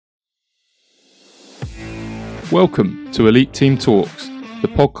Welcome to Elite Team Talks, the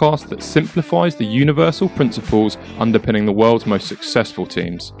podcast that simplifies the universal principles underpinning the world's most successful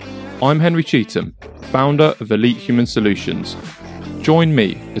teams. I'm Henry Cheetham, founder of Elite Human Solutions. Join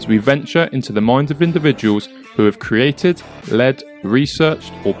me as we venture into the minds of individuals who have created, led,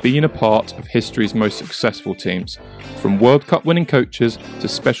 researched, or been a part of history's most successful teams, from World Cup winning coaches to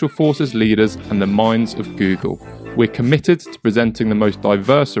Special Forces leaders and the minds of Google. We're committed to presenting the most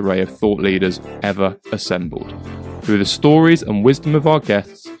diverse array of thought leaders ever assembled. Through the stories and wisdom of our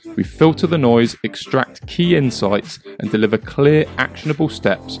guests, we filter the noise, extract key insights, and deliver clear, actionable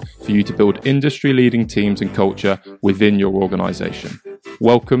steps for you to build industry-leading teams and culture within your organisation.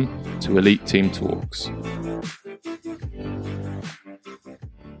 Welcome to Elite Team Talks.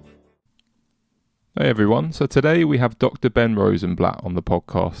 Hey everyone, so today we have Dr. Ben Rosenblatt on the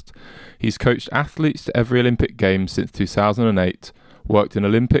podcast. He's coached athletes to every Olympic Games since 2008, worked in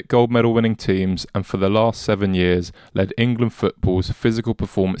Olympic gold medal winning teams, and for the last 7 years led England football's physical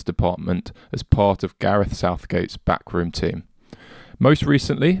performance department as part of Gareth Southgate's backroom team. Most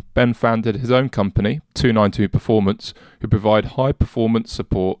recently, Ben founded his own company, 292 Performance, who provide high performance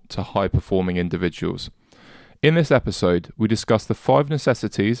support to high performing individuals. In this episode, we discuss the 5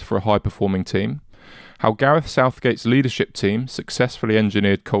 necessities for a high performing team, how Gareth Southgate's leadership team successfully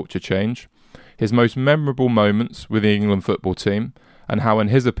engineered culture change, his most memorable moments with the England football team, and how, in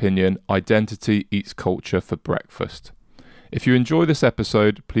his opinion, identity eats culture for breakfast. If you enjoy this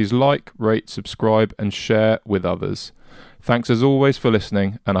episode, please like, rate, subscribe, and share with others. Thanks as always for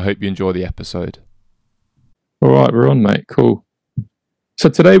listening, and I hope you enjoy the episode. All right, we're on, mate. Cool. So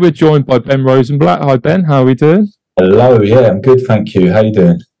today we're joined by Ben Rosenblatt. Hi, Ben. How are we doing? Hello. Yeah, I'm good, thank you. How you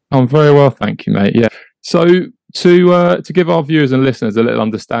doing? I'm very well, thank you, mate. Yeah. So to give our viewers and listeners a little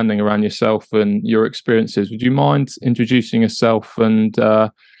understanding around yourself and your experiences, would you mind introducing yourself and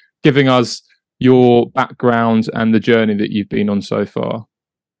giving us your background and the journey that you've been on so far?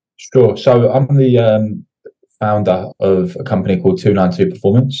 Sure. So I'm the founder of a company called 292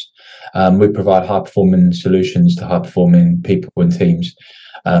 Performance. We provide high-performing solutions to high-performing people and teams.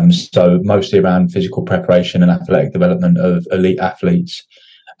 So mostly around physical preparation and athletic development of elite athletes.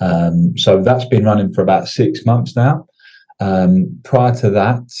 So that's been running for about 6 months now. Prior to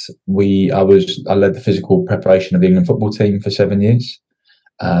that, I led the physical preparation of the England football team for 7 years,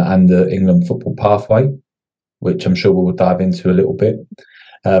 and the England football pathway, which I'm sure we'll dive into a little bit.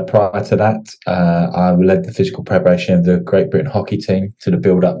 Prior to that, I led the physical preparation of the Great Britain hockey team to the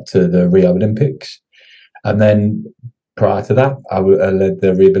build up to the Rio Olympics. And then prior to that, I led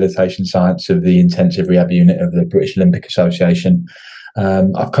the rehabilitation science of the intensive rehab unit of the British Olympic Association.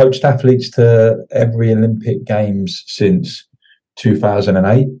 I've coached athletes to every Olympic Games since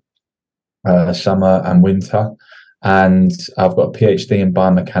 2008, summer and winter, and I've got a PhD in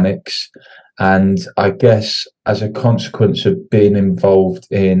biomechanics. And I guess as a consequence of being involved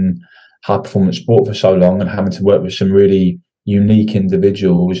in high performance sport for so long and having to work with some really unique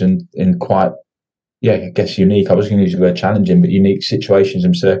individuals and in quite, I guess unique, I was going to use the word challenging, but unique situations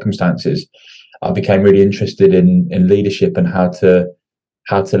and circumstances, I became really interested in leadership and how to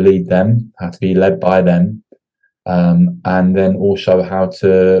lead them, how to be led by them, and then also how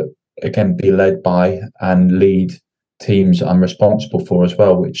to, again, be led by and lead teams I'm responsible for as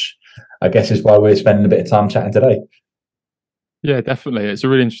well, which I guess is why we're spending a bit of time chatting today. Yeah, definitely. It's a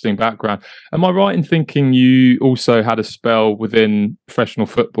really interesting background. Am I right in thinking you also had a spell within professional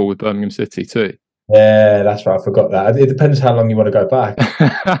football with Birmingham City too? Yeah, that's right. I forgot that. It depends how long you want to go back.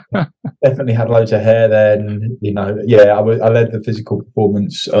 Definitely had loads of hair then. I led the physical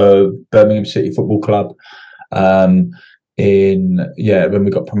performance of Birmingham City Football Club when we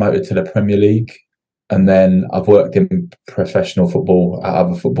got promoted to the Premier League. And then I've worked in professional football at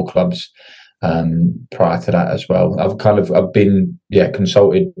other football clubs prior to that as well. I've been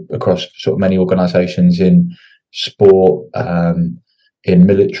consulted across sort of many organisations in sport, in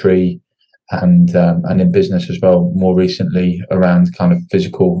military, and in business as well, more recently around kind of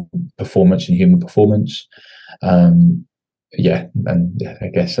physical performance and human performance. I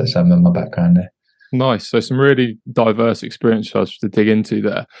guess that's some of my background there. Nice. So some really diverse experience for us to dig into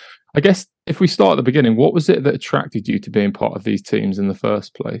there. I guess if we start at the beginning, what was it that attracted you to being part of these teams in the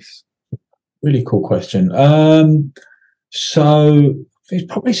first place? Really cool question. So it's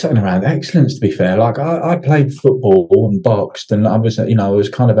probably something around excellence, to be fair. Like I played football and boxed, and I was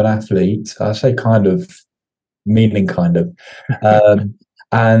kind of an athlete. I say kind of, meaning kind of.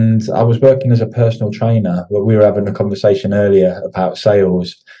 And I was working as a personal trainer. We were having a conversation earlier about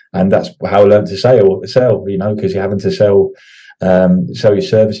sales, and that's how I learned to sell, because you're having to sell your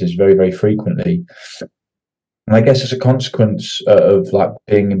services very, very frequently. And I guess as a consequence of like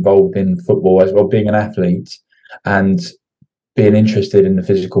being involved in football as well, being an athlete, and being interested in the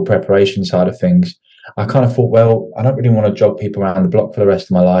physical preparation side of things, I kind of thought, well, I don't really want to jog people around the block for the rest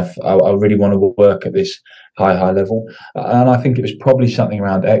of my life. I really want to work at this high level. And I think it was probably something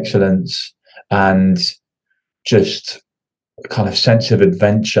around excellence and just kind of sense of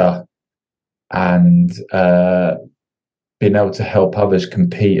adventure and being able to help others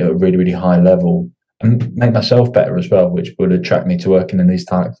compete at a really, really high level and make myself better as well, which would attract me to working in these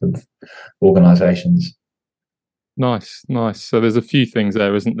types of organisations. Nice. So there's a few things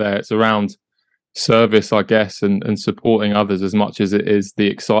there, isn't there? It's around service, I guess, and supporting others as much as it is the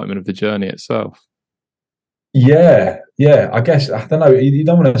excitement of the journey itself. Yeah. I guess, I don't know, you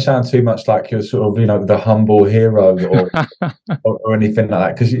don't want to sound too much like you're sort of, the humble hero or anything like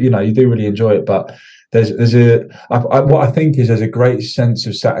that, because, you do really enjoy it. But what I think is there's a great sense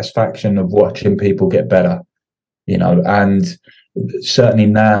of satisfaction of watching people get better, and certainly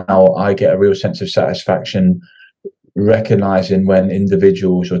now I get a real sense of satisfaction recognizing when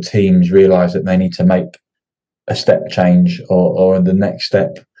individuals or teams realize that they need to make a step change or the next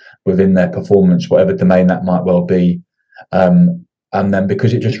step within their performance, whatever domain that might well be. And then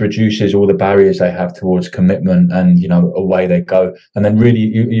because it just reduces all the barriers they have towards commitment and, away they go. And then really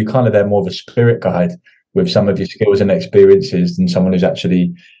you kind of, they're more of a spirit guide with some of your skills and experiences than someone who's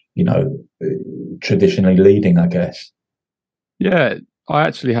actually, traditionally leading, I guess. Yeah. I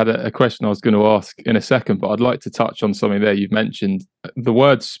actually had a question I was going to ask in a second, but I'd like to touch on something there. You've mentioned the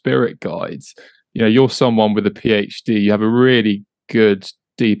word spirit guides. You're someone with a PhD. You have a really good,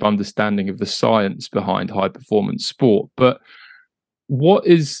 deep understanding of the science behind high performance sport. But what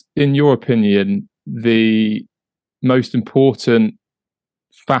is, in your opinion, the most important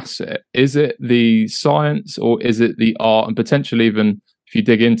facet? Is it the science or is it the art? And potentially even if you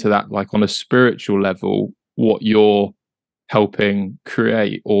dig into that, like on a spiritual level, what you're helping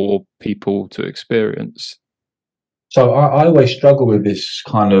create or people to experience? So I always struggle with this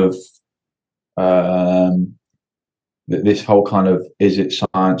kind of this whole kind of, is it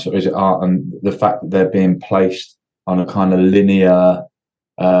science or is it art, and the fact that they're being placed on a kind of linear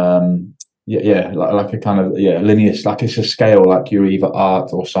like a kind of linear, like it's a scale, like you're either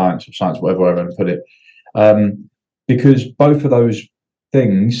art or science, whatever I want to put it, because both of those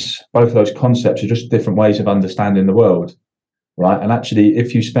concepts are just different ways of understanding the world. Right. And actually,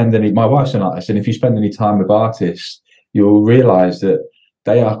 if you spend my wife's an artist, and if you spend any time with artists, you'll realize that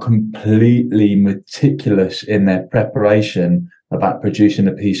they are completely meticulous in their preparation about producing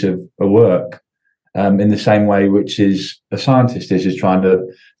a piece of work, in the same way which is a scientist is trying to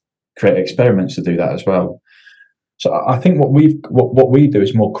create experiments to do that as well. So I think what we do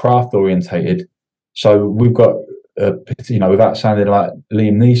is more craft orientated. So we've got without sounding like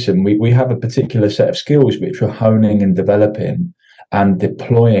Liam Neeson, we have a particular set of skills which we're honing and developing and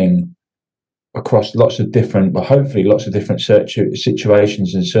deploying across hopefully lots of different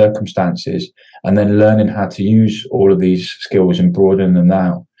situations and circumstances, and then learning how to use all of these skills and broaden them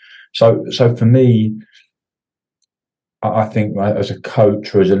out. So for me, I think as a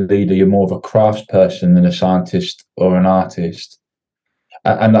coach or as a leader, you're more of a craftsperson than a scientist or an artist.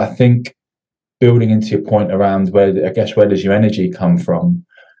 And I think, building into your point around where does your energy come from?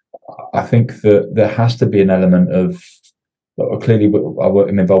 I think that there has to be an element of, clearly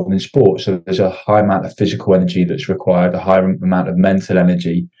I'm involved in sport, so there's a high amount of physical energy that's required, a high amount of mental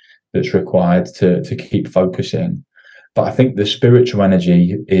energy that's required to keep focusing. But I think the spiritual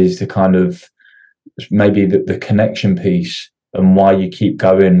energy is the kind of maybe the connection piece and why you keep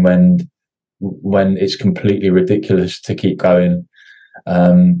going when it's completely ridiculous to keep going.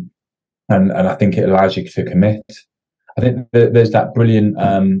 And I think it allows you to commit. I think there's that brilliant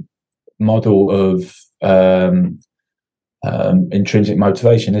model of intrinsic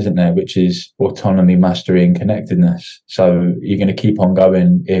motivation, isn't there? Which is autonomy, mastery, and connectedness. So you're going to keep on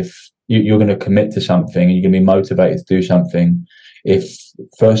going if you're going to commit to something, and you're going to be motivated to do something if,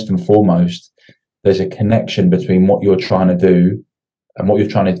 first and foremost, there's a connection between what you're trying to do and what you're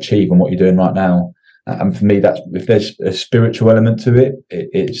trying to achieve and what you're doing right now. And for me, that's, if there's a spiritual element to it,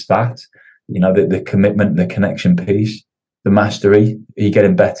 it's that, the commitment, the connection piece, the mastery, are you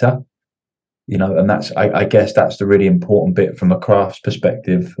getting better? And that's, I guess that's the really important bit from a crafts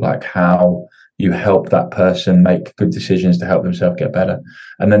perspective, like how you help that person make good decisions to help themselves get better.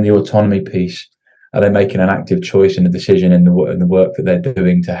 And then the autonomy piece, are they making an active choice in the decision in the work that they're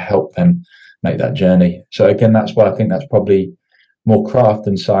doing to help them make that journey? So again, that's why I think that's probably more craft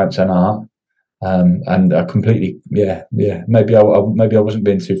than science and art. And I completely, maybe I wasn't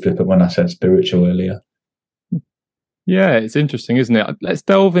being too flippant when I said spiritual earlier. Yeah, it's interesting, isn't it? Let's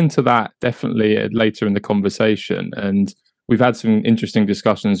delve into that definitely later in the conversation. And we've had some interesting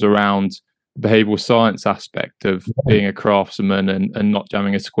discussions around behavioural science aspect of being a craftsman and not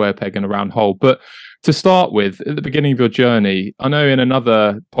jamming a square peg in a round hole. But to start with, at the beginning of your journey, I know in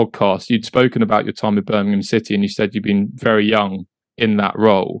another podcast you'd spoken about your time with Birmingham City, and you said you'd been very young in that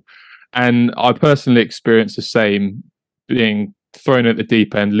role. And I personally experienced the same, being thrown at the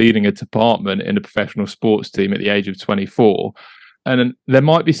deep end, leading a department in a professional sports team at the age of 24. And there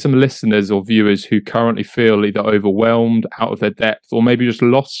might be some listeners or viewers who currently feel either overwhelmed, out of their depth, or maybe just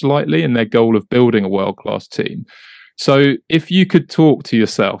lost slightly in their goal of building a world-class team. So if you could talk to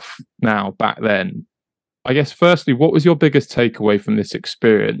yourself now, back then, I guess firstly, what was your biggest takeaway from this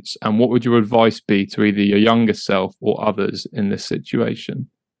experience? And what would your advice be to either your younger self or others in this situation?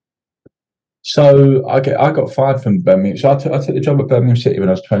 So I got fired from Birmingham. So I took the job at Birmingham City when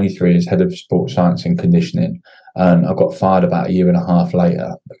I was 23 as head of sports science and conditioning. And I got fired about a year and a half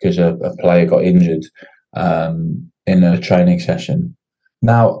later because a player got injured in a training session.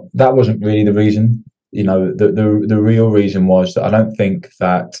 Now, that wasn't really the reason. You know, the real reason was that I don't think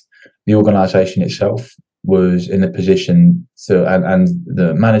that the organisation itself was in a position to, and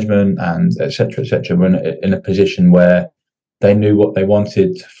the management and et cetera, were in a position where they knew what they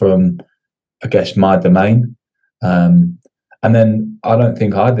wanted from, I guess, my domain. And then I don't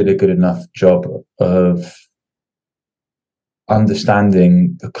think I did a good enough job of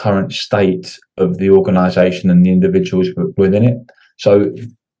understanding the current state of the organisation and the individuals within it. So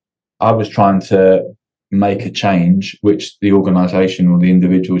I was trying to make a change which the organisation or the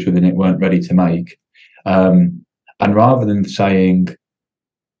individuals within it weren't ready to make. And rather than saying,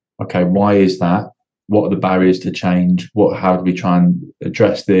 okay, why is that? What are the barriers to change? How do we try and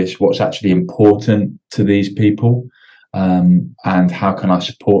address this? What's actually important to these people? And how can I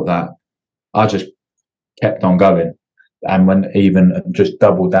support that? I just kept on going and just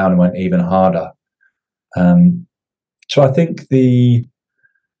doubled down and went even harder. So I think it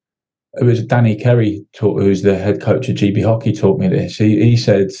was Danny Kerry, who's the head coach of GB Hockey, taught me this. He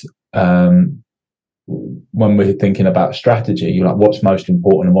said, when we're thinking about strategy, you're like, what's most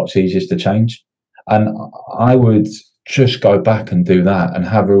important and what's easiest to change? And I would just go back and do that and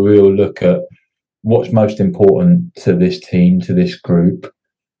have a real look at what's most important to this team, to this group,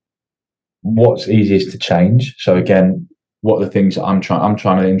 what's easiest to change. So again, what are the things that I'm trying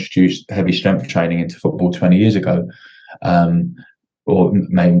to introduce heavy strength training into football 20 years ago, or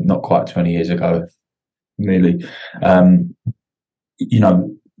maybe not quite 20 years ago, nearly.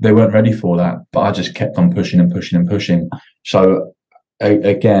 They weren't ready for that, but I just kept on pushing and pushing and pushing. So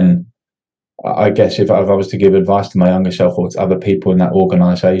again, I guess if I was to give advice to my younger self or to other people in that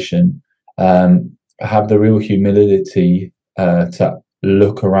organisation, have the real humility to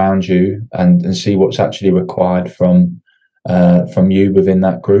look around you and see what's actually required from you within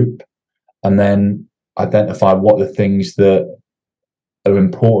that group, and then identify what the things that are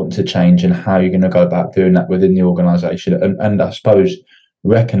important to change and how you're going to go about doing that within the organisation. And I suppose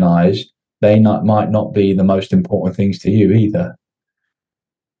recognise they might not be the most important things to you either.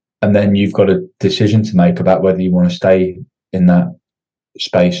 And then you've got a decision to make about whether you want to stay in that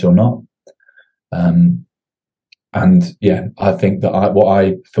space or not. And yeah, I think that what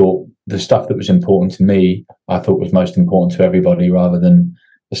I thought, the stuff that was important to me, I thought was most important to everybody, rather than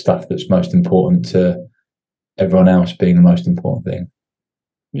the stuff that's most important to everyone else being the most important thing.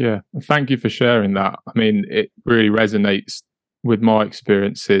 Yeah, thank you for sharing that. I mean, it really resonates with my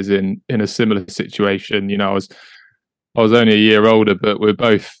experiences in a similar situation. You know, I was only a year older, but we're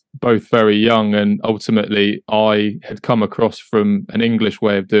both very young, and ultimately I had come across from an English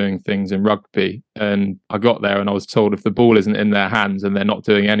way of doing things in rugby, and I got there and I was told if the ball isn't in their hands and they're not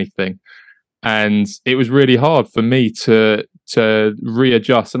doing anything. And it was really hard for me to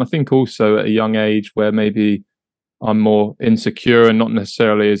readjust. And I think also at a young age where maybe I'm more insecure and not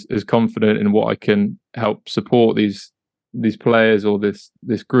necessarily as confident in what I can help support these players or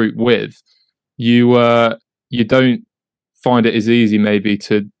this group with, you don't find it as easy maybe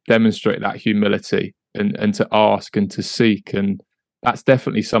to demonstrate that humility and to ask and to seek. And that's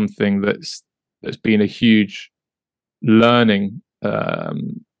definitely something that's been a huge learning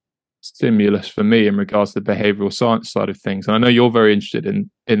stimulus for me in regards to the behavioural science side of things. And I know you're very interested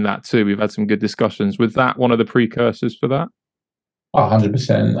in that too. We've had some good discussions. Was that one of the precursors for that?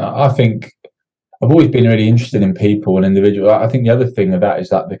 100%. I think I've always been really interested in people and individuals. I think the other thing of that is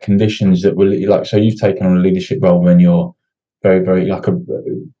that the conditions that we're like, so you've taken on a leadership role when you're very, very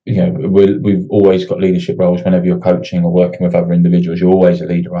we've always got leadership roles whenever you're coaching or working with other individuals. You're always a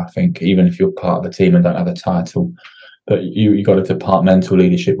leader, I think, even if you're part of the team and don't have a title. But you got a departmental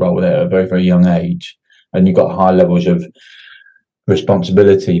leadership role there at a very, very young age, and you've got high levels of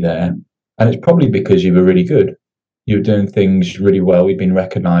responsibility there. And it's probably because you were really good. you're doing things really well. You've been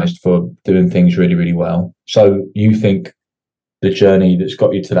recognised for doing things really, really well. So you think the journey that's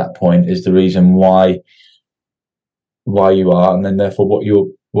got you to that point is the reason why you are, and then therefore what you're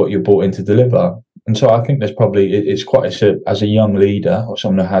brought in to deliver. And so I think there's probably, it's quite as a young leader or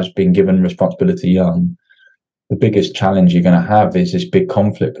someone who has been given responsibility young, the biggest challenge you're going to have is this big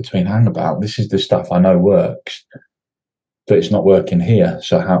conflict between, hang about, this is the stuff I know works, but it's not working here.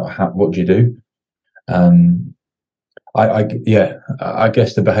 So what do you do? I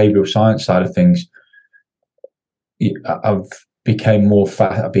guess the behavioural science side of things, I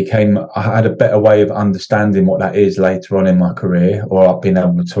had a better way of understanding what that is later on in my career, or I've been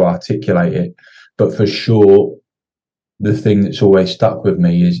able to articulate it. But for sure, the thing that's always stuck with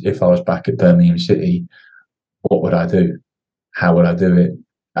me is, if I was back at Birmingham City, what would I do? How would I do it?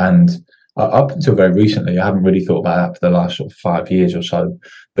 And up until very recently, I haven't really thought about that for the last sort of 5 years or so.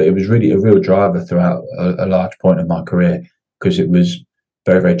 But it was really a real driver throughout a large point of my career, because it was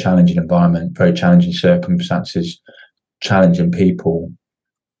very, very challenging environment, very challenging circumstances, challenging people.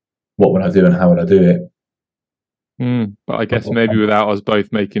 What would I do and how would I do it? But I guess maybe without us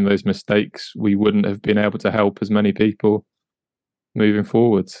both making those mistakes, we wouldn't have been able to help as many people moving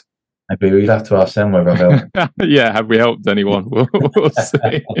forwards. Maybe we'd have to ask them whether I've helped. Yeah, have we helped anyone? We'll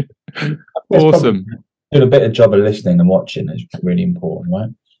see. Awesome. Do a better job of listening and watching is really important, right?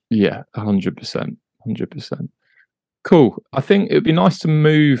 Yeah, 100%. 100%. Cool. I think it would be nice to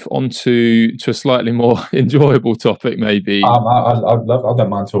move on to a slightly more enjoyable topic, maybe. I don't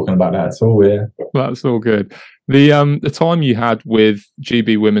mind talking about that at all. Yeah, that's all good. The time you had with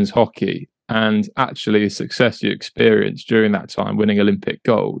GB Women's Hockey, and actually the success you experienced during that time, winning Olympic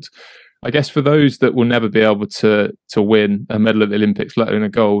gold. I guess for those that will never be able to win a medal at the Olympics, let alone a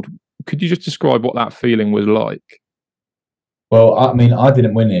gold, could you just describe what that feeling was like? Well, I mean, I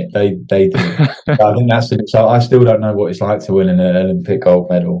didn't win it. They did. I think that's it. So I still don't know what it's like to win an Olympic gold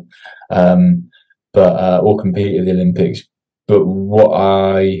medal, or compete at the Olympics. But what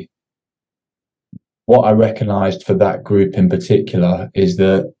I recognised for that group in particular is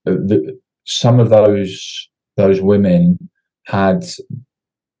that some of those women had,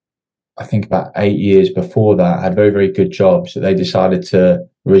 I think about 8 years before that, had very, very good jobs that they decided to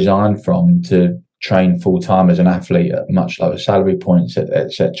resign from to train full time as an athlete at much lower salary points,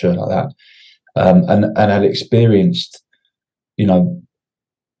 etc., like that, and had experienced,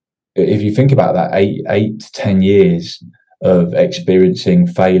 if you think about that, 8 to 10 years of experiencing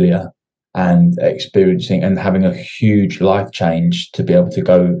failure and experiencing and having a huge life change to be able to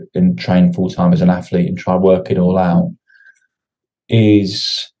go and train full time as an athlete and try work it all out,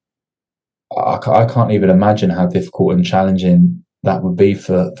 is, I can't even imagine how difficult and challenging that would be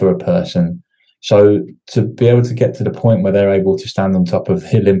for a person. So to be able to get to the point where they're able to stand on top of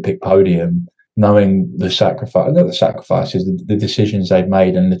the Olympic podium, knowing the sacrifices, the decisions they've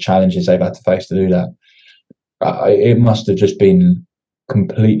made and the challenges they've had to face to do that, it must have just been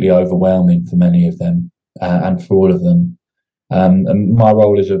completely overwhelming for many of them, and for all of them. And my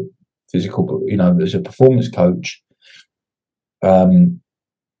role as a as a performance coach, I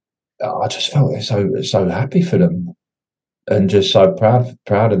just felt so happy for them, and just so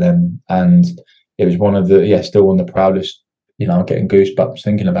proud of them. And it was one of the proudest, getting goosebumps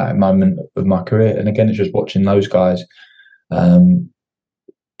thinking about it, moment of my career. And again, it's just watching those guys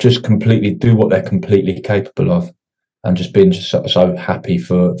just completely do what they're completely capable of, and just being just so happy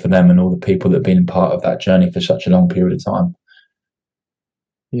for them and all the people that have been part of that journey for such a long period of time.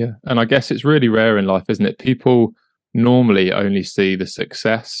 Yeah, and I guess it's really rare in life, isn't it? People normally only see the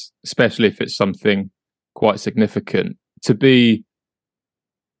success, especially if it's something quite significant. To be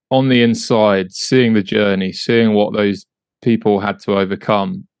on the inside, seeing the journey, seeing what those people had to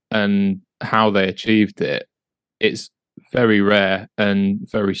overcome and how they achieved it, it's very rare and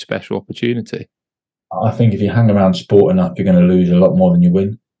very special opportunity. I think if you hang around sport enough, you're going to lose a lot more than you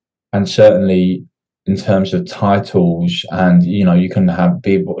win. And certainly in terms of titles, and you can have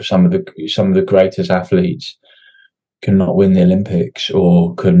people, some of the greatest athletes cannot win the Olympics,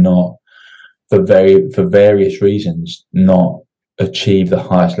 or could not, for various reasons, not achieve the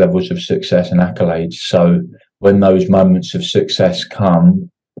highest levels of success and accolades. So when those moments of success come,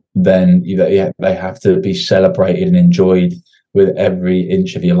 then they have to be celebrated and enjoyed with every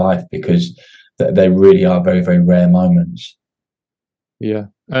inch of your life, because they really are very, very rare moments. Yeah,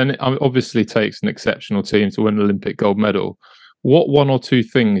 and it obviously takes an exceptional team to win an Olympic gold medal. What one or two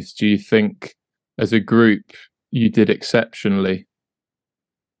things do you think, as a group, you did exceptionally?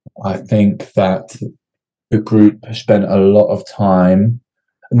 I think that the group spent a lot of time.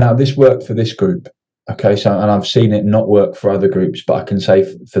 Now, this worked for this group. Okay, so, and I've seen it not work for other groups, but I can say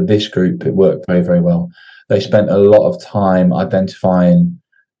for this group, it worked very, very well. they spent a lot of time identifying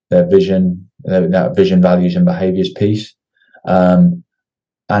their vision, that vision, values, and behaviours piece, and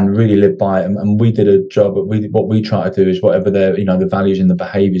really live by it. And we did a job. What we try to do is whatever the values and the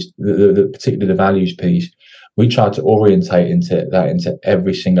behaviours, particularly the values piece, we try to orientate into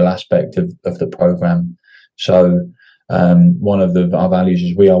every single aspect of the program. So one of our values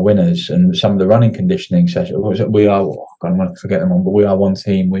is we are winners, and some of the running conditioning sessions, we are, I don't want to forget them on, but we are one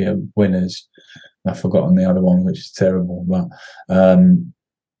team, we are winners. I've forgotten the other one, which is terrible, but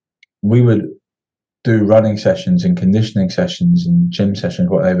we would do running sessions and conditioning sessions and gym sessions,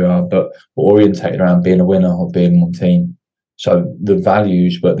 whatever they are, but orientated around being a winner or being one team. So the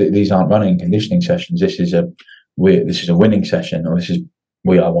values, but these aren't running and conditioning sessions. This is a winning session, or this is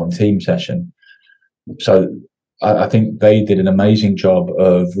we are one team session. So I think they did an amazing job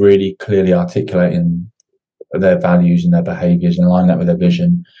of really clearly articulating their values and their behaviours and align that with their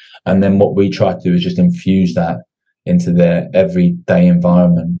vision. And then what we try to do is just infuse that into their everyday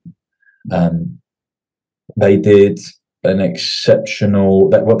environment. They did an exceptional.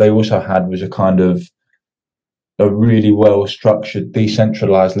 What they also had was a really well structured,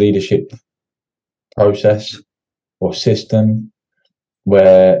 decentralized leadership process or system,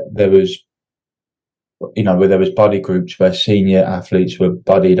 where there was buddy groups where senior athletes were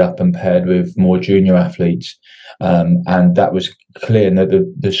buddied up and paired with more junior athletes, and that was clear. And that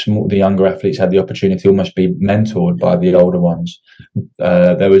the younger athletes had the opportunity to almost be mentored by the older ones.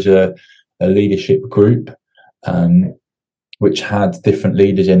 There was a leadership group, which had different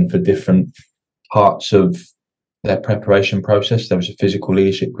leaders in for different parts of their preparation process. There was a physical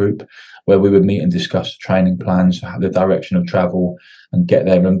leadership group where we would meet and discuss training plans, the direction of travel, and get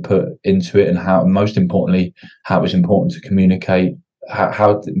their input into it, and most importantly, how it was important to communicate,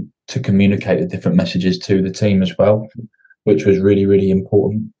 how to communicate the different messages to the team as well, which was really, really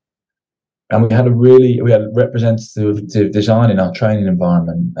important. And we had representative design in our training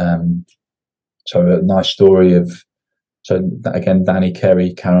environment. So a nice story again, Danny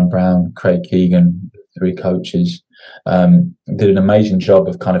Kerry, Karen Brown, Craig Keegan, 3 coaches, did an amazing job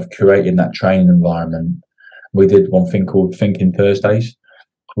of kind of curating that training environment. We did one thing called Thinking Thursdays,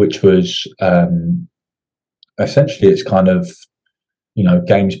 which was essentially it's kind of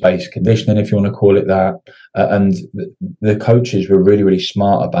games-based conditioning, if you want to call it that. And the coaches were really, really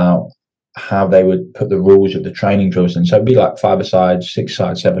smart about how they would put the rules of the training drills in. So it'd be like 5-a-sides,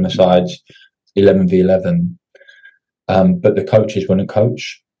 6-a-sides, 7-a-sides, 11v11. But the coaches wouldn't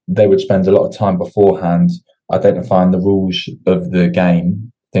coach. They would spend a lot of time beforehand identifying the rules of the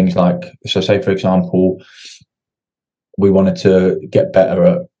game. Things like, so say for example, we wanted to get better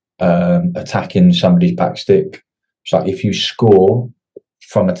at attacking somebody's back stick. It's like if you score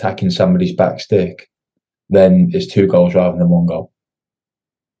from attacking somebody's back stick, then it's 2 goals rather than 1 goal.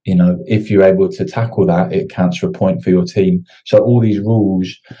 If you're able to tackle that, it counts for a point for your team. So all these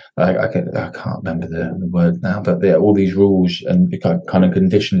rules, I can't remember the word now, but all these rules and kind of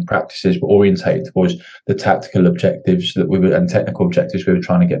conditioned practices were orientated towards the tactical objectives and technical objectives we were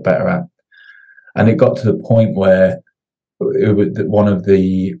trying to get better at. And it got to the point where one of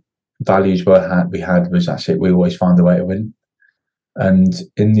the values we had was, that's it, we always find a way to win. And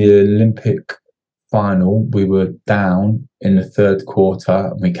in the Olympic final, we were down in the 3rd quarter,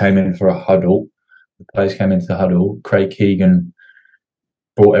 and we came in for a huddle. The players came into the huddle. Craig Keegan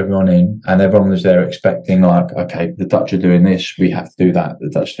brought everyone in, and everyone was there expecting, like, okay, the Dutch are doing this, we have to do that. The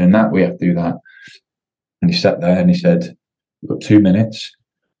Dutch are doing that, we have to do that. And he sat there and he said, we've got 2 minutes.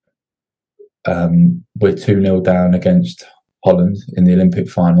 We're 2-0 down against Holland in the Olympic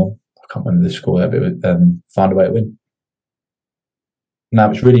final. I can't remember the score there, but find a way to win. Now,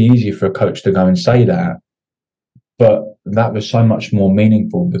 it's really easy for a coach to go and say that, but that was so much more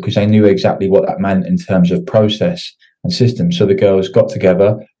meaningful because they knew exactly what that meant in terms of process and system. So the girls got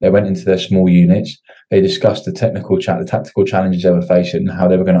together, they went into their small units, they discussed the tactical challenges they were facing and how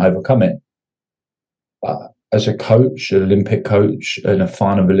they were going to overcome it. As a coach, an Olympic coach in a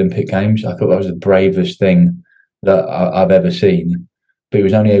final of Olympic Games, I thought that was the bravest thing that I've ever seen. But he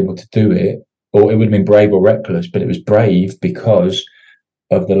was only able to do it, or it would have been brave or reckless, but it was brave because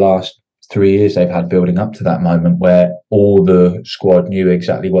of the last 3 years they've had building up to that moment where all the squad knew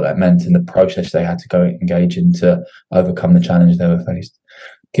exactly what that meant and the process they had to go engage in to overcome the challenge they were faced.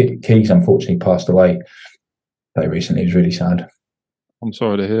 Keys unfortunately passed away very recently. It was really sad. I'm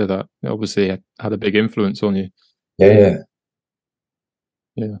sorry to hear that. It obviously had a big influence on you. Yeah.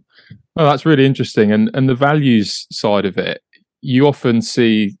 Well, that's really interesting. And the values side of it, you often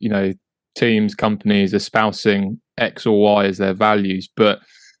see, teams, companies espousing X or Y as their values, but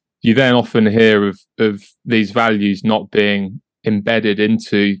you then often hear of these values not being embedded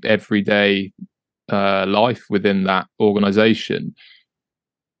into everyday life within that organization.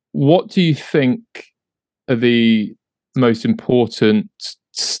 What do you think are the most important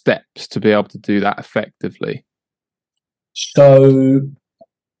steps to be able to do that effectively? So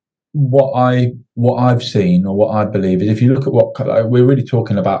what I've seen, or what I believe, is if you look at what we're really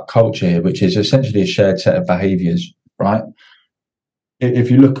talking about, culture here, which is essentially a shared set of behaviors, right? If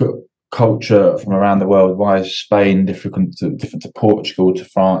you look at culture from around the world, why is Spain different to Portugal, to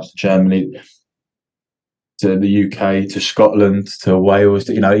France, to Germany, to the UK, to Scotland, to Wales,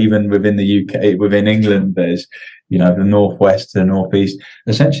 to, even within the UK, within England, there's, the northwest to the northeast.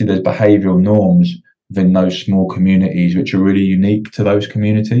 Essentially, there's behavioural norms within those small communities which are really unique to those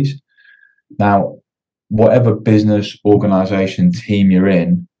communities. Now, whatever business, organisation, team you're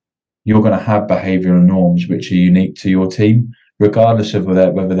in, you're going to have behavioural norms which are unique to your team, regardless of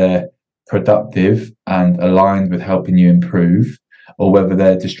whether they're productive and aligned with helping you improve, or whether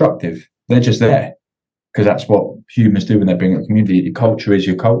they're destructive. They're just there because that's what humans do when they bring up a community. Your culture is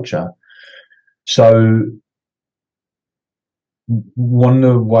your culture. So one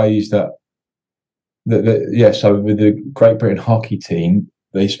of the ways so with the Great Britain hockey team,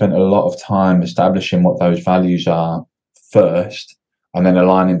 they spent a lot of time establishing what those values are first, and then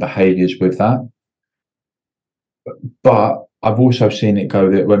aligning behaviours with that. But I've also seen it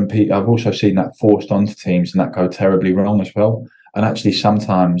go that I've also seen that forced onto teams, and that go terribly wrong as well. And actually,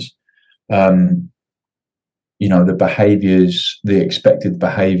 sometimes, the behaviours, the expected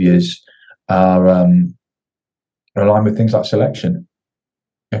behaviours, are aligned with things like selection.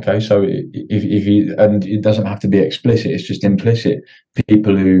 Okay, so if you, and it doesn't have to be explicit; it's just implicit.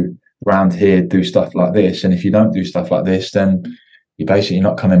 People who around here do stuff like this, and if you don't do stuff like this, then you're basically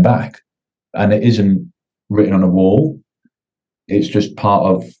not coming back. And it isn't written on a wall. It's just part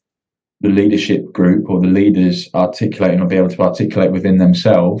of the leadership group, or the leaders articulating, or be able to articulate within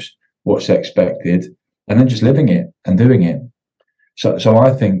themselves what's expected, and then just living it and doing it. So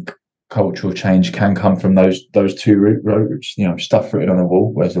I think cultural change can come from those two routes. Stuff written on the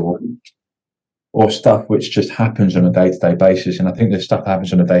wall. Where's the wall? Or stuff which just happens on a day-to-day basis. And I think the stuff that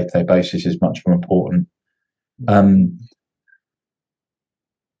happens on a day-to-day basis is much more important.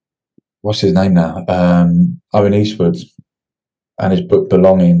 What's his name now? Owen Eastwood, and his book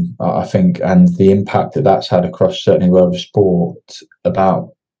Belonging, I think, and the impact that that's had across certainly the world of sport,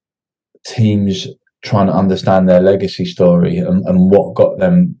 about teams trying to understand their legacy story and what got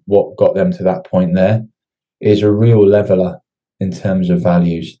them to that point there, is a real leveler in terms of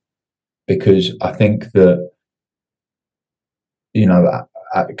values. Because I think that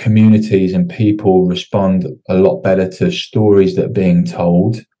communities and people respond a lot better to stories that are being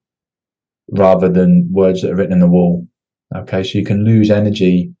told rather than words that are written on the wall. Okay, so you can lose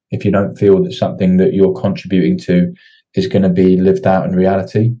energy if you don't feel that something that you're contributing to is going to be lived out in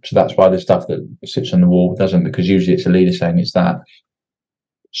reality. So that's why the stuff that sits on the wall doesn't, because usually it's a leader saying it's that.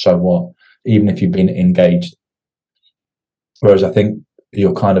 So what? Even if you've been engaged. Whereas I think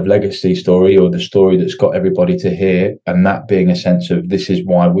your kind of legacy story, or the story that's got everybody to hear, and that being a sense of, this is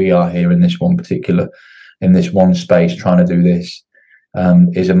why we are here in this one space trying to do this,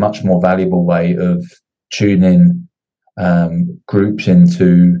 is a much more valuable way of tuning groups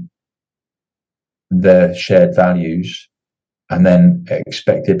into their shared values. And then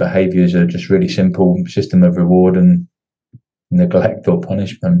expected behaviours are just really simple system of reward and neglect or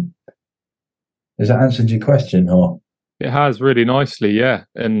punishment. Has that answered your question? Or it has, really nicely, yeah.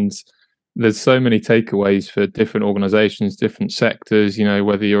 And there's so many takeaways for different organisations, different sectors.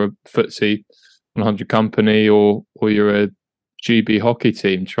 Whether you're a FTSE 100 company or you're a GB hockey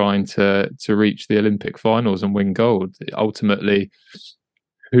team trying to reach the Olympic finals and win gold. Ultimately,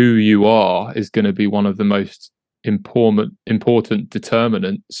 who you are is going to be one of the most important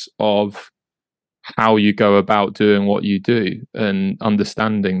determinants of how you go about doing what you do, and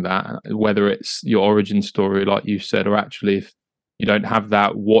understanding that, whether it's your origin story, like you said, or actually if you don't have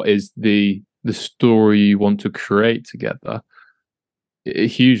that, what is the story you want to create together?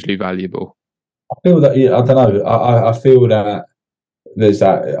 It's hugely valuable. I feel that, I don't know, I feel that there's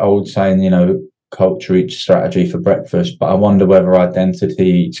that old saying, culture eats strategy for breakfast, but I wonder whether identity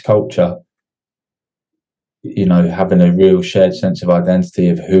eats culture. Having a real shared sense of identity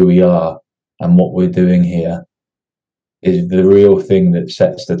of who we are and what we're doing here is the real thing that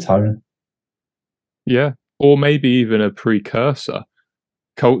sets the tone. Yeah, or maybe even a precursor.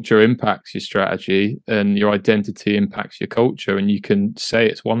 Culture impacts your strategy, and your identity impacts your culture, and you can say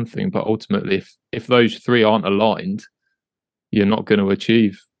it's one thing, but ultimately, if those three aren't aligned, you're not going to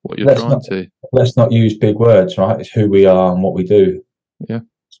achieve what you're trying to. Let's not use big words, right? It's who we are and what we do. Yeah.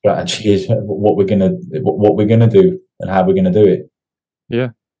 Strategy is what we're gonna do and how we're gonna do it. Yeah.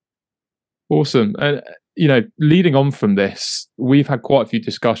 Awesome. And, leading on from this, we've had quite a few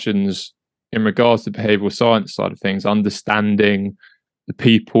discussions in regards to behavioral science side of things, understanding the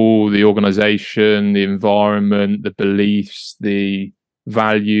people, the organization, the environment, the beliefs, the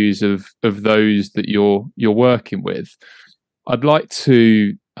values of those that you're working with. I'd like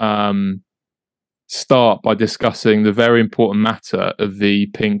to start by discussing the very important matter of the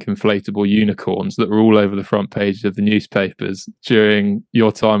pink inflatable unicorns that were all over the front page of the newspapers during your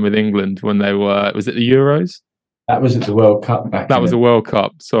time with England when they were, was it the Euros? That was at the World Cup back. That was the World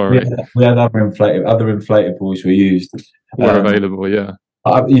Cup. Sorry, we had other inflatables we used were available. Yeah.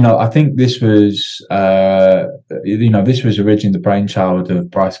 I think this was, this was originally the brainchild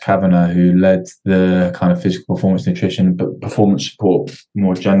of Bryce Kavanagh, who led the kind of physical performance nutrition, but performance support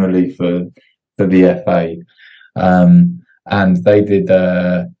more generally for the FA. And they did,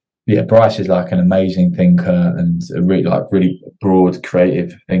 Bryce is like an amazing thinker and a really broad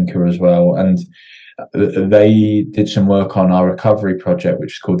creative thinker as well. And they did some work on our recovery project,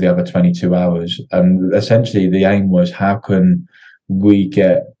 which is called the Other 22 Hours. And essentially the aim was, how can we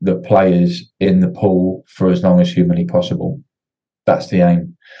get the players in the pool for as long as humanly possible? That's the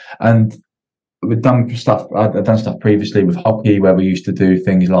aim. And we've done stuff, I've done stuff previously with hockey where we used to do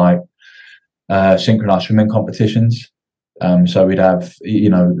things like synchronized swimming competitions. So we'd have,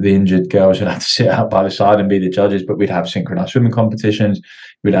 the injured girls would have to sit out by the side and be the judges, but we'd have synchronized swimming competitions.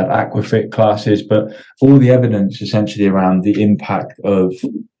 We'd have aquafit classes, but all the evidence essentially around the impact of,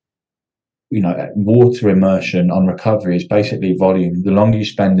 water immersion on recovery is basically volume. The longer you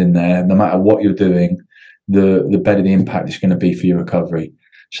spend in there, no matter what you're doing, the better the impact is going to be for your recovery.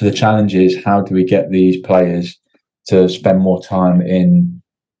 So the challenge is, how do we get these players to spend more time in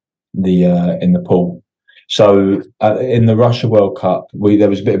the pool? So in the Russia World Cup, there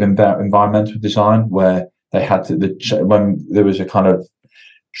was a bit of environmental design where they had to, when there was a kind of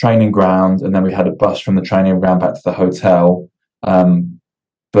training ground, and then we had a bus from the training ground back to the hotel.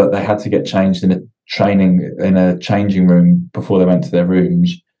 But they had to get changed in a changing room before they went to their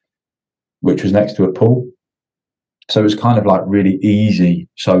rooms, which was next to a pool. So it was kind of like really easy.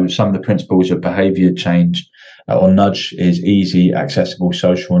 So some of the principles of behavior change or nudge is easy, accessible,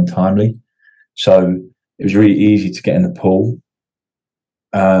 social, and timely. So it was really easy to get in the pool.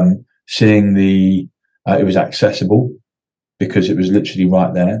 It was accessible because it was literally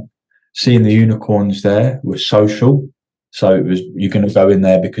right there. Seeing the unicorns there was social. So it was, you're going to go in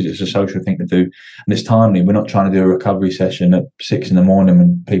there because it's a social thing to do, and it's timely. We're not trying to do a recovery session at 6 a.m.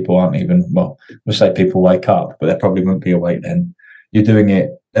 when people aren't even, we'll say people wake up, but they probably won't be awake then. You're doing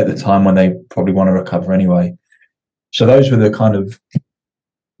it at the time when they probably want to recover anyway. So those were the kind of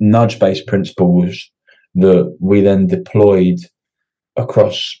nudge-based principles that we then deployed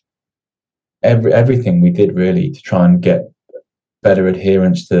across everything we did, really, to try and get better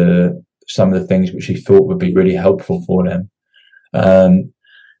adherence to some of the things which we thought would be really helpful for them.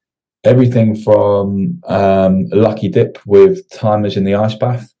 Everything from a lucky dip with timers in the ice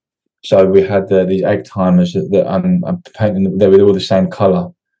bath. So we had these egg timers that I'm painting. They were all the same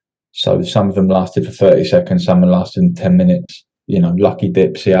color. So some of them lasted for 30 seconds, some lasted 10 minutes. Lucky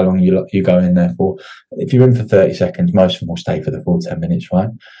dip, see how long you go in there for. If you're in for 30 seconds, most of them will stay for the full 10 minutes, right?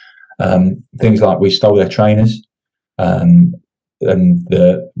 Things like we stole their trainers. And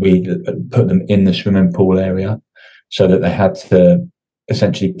we put them in the swimming pool area so that they had to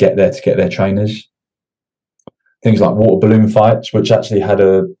essentially get there to get their trainers. Things like water balloon fights, which actually had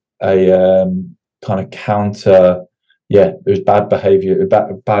a kind of counter. Yeah, it was bad behaviour,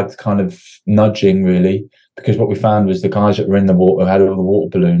 bad kind of nudging, really, because what we found was the guys that were in the water had all the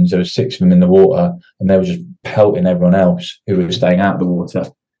water balloons. There were 6 of them in the water, and they were just pelting everyone else who was staying out of the water.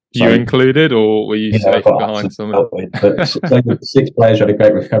 You included, or were you safe behind someone? But 6 players had a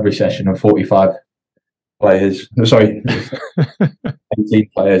great recovery session, and 45 players, 18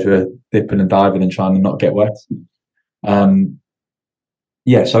 players were dipping and diving and trying to not get wet. So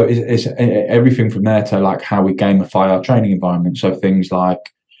it's everything from there to like how we gamify our training environment. So things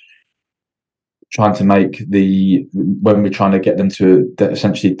like trying to make when we're trying to get them to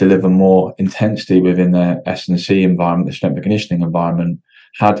essentially deliver more intensity within their S&C environment, the strength and conditioning environment.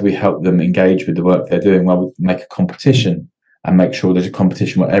 How do we help them engage with the work they're doing? Well, we make a competition and make sure there's a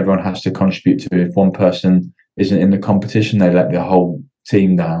competition where everyone has to contribute to. If one person isn't in the competition, they let the whole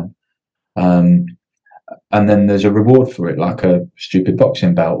team down. And then there's a reward for it, like a stupid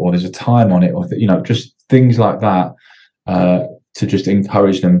boxing belt, or there's a time on it, or just things like that, to just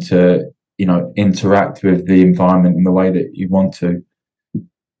encourage them to interact with the environment in the way that you want to.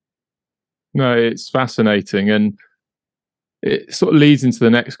 No, it's fascinating, and it sort of leads into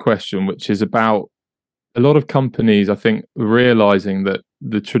the next question, which is about a lot of companies, I think, realizing that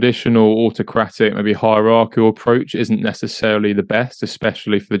the traditional autocratic, maybe hierarchical approach isn't necessarily the best,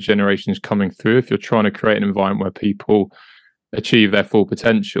 especially for the generations coming through. If you're trying to create an environment where people achieve their full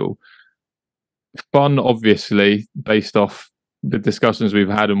potential, fun, obviously, based off the discussions we've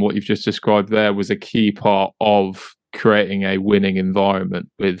had and what you've just described there, was a key part of creating a winning environment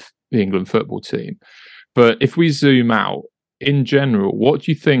with the England football team. But if we zoom out, in general, what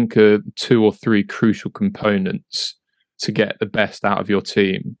do you think are 2 or 3 crucial components to get the best out of your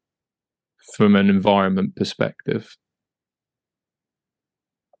team from an environment perspective?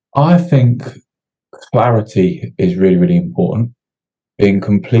 I think clarity is really, really important. Being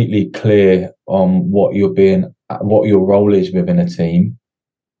completely clear on what your role is within a team.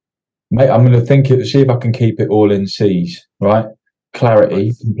 Mate, I'm going to see if I can keep it all in C's, right?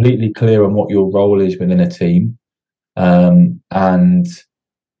 Clarity, completely clear on what your role is within a team, and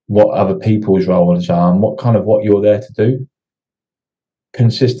what other people's roles are, and what you're there to do.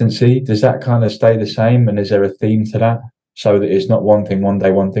 Consistency, does that kind of stay the same, and is there a theme to that, so that it's not one thing one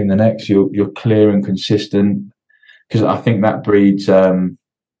day, one thing the next? You're clear and consistent, because I think that breeds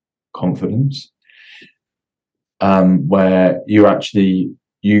confidence, where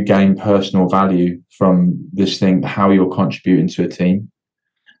you gain personal value from this thing, how you're contributing to a team.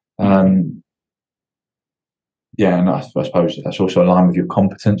 And I suppose that's also aligned with your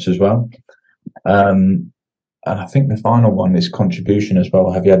competence as well. And I think the final one is contribution as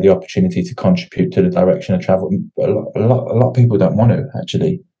well. Have you had the opportunity to contribute to the direction of travel? A lot of people don't want to,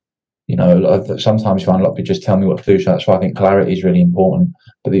 actually. Sometimes you find a lot of people just tell me what to do. So that's why I think clarity is really important.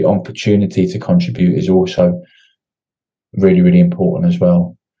 But the opportunity to contribute is also really, really important as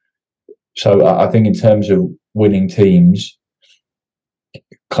well. So I think in terms of winning teams,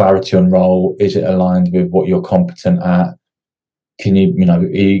 clarity on role, is it aligned with what you're competent at? Are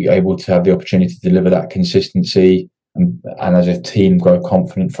you able to have the opportunity to deliver that consistency, and as a team grow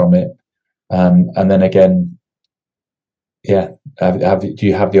confident from it? And then again, do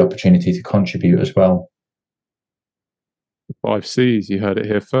you have the opportunity to contribute as well? 5 C's, you heard it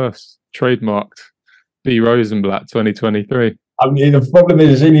here first. Trademarked. B. Rosenblatt 2023. I mean, the problem is,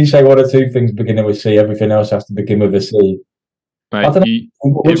 as soon as you say 1 or 2 things beginning with C, everything else has to begin with a C. Mate,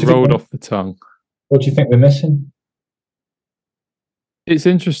 it rolled off the tongue. What do you think we're missing? It's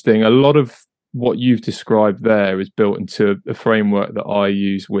interesting. A lot of what you've described there is built into a framework that I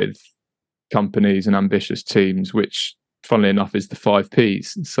use with companies and ambitious teams, which, funnily enough, is the 5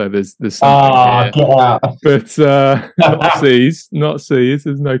 Ps. So there's something here. Get out. But not C's.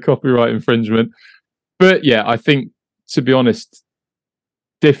 There's no copyright infringement. But yeah, I think, to be honest,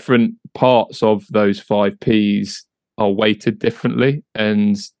 different parts of those 5 Ps are weighted differently,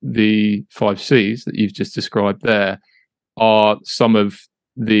 and the 5 Cs that you've just described there are some of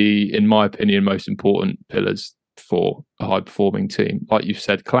the, in my opinion, most important pillars for a high-performing team. Like you've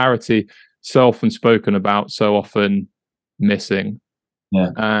said, clarity, so often spoken about, so often missing. Yeah.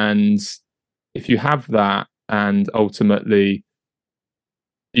 And if you have that, and ultimately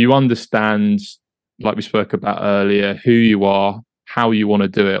you understand, like we spoke about earlier, who you are, how you want to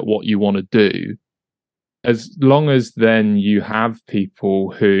do it, what you want to do, as long as then you have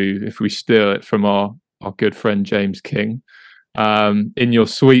people who, if we steal it from our good friend James King, in your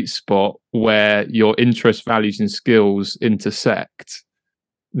sweet spot where your interests, values and skills intersect,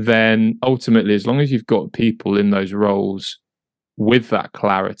 then ultimately, as long as you've got people in those roles with that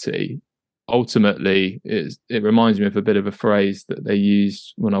clarity, ultimately it reminds me of a bit of a phrase that they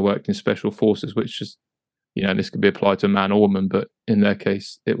used when I worked in special forces, which is, this could be applied to a man or woman, but in their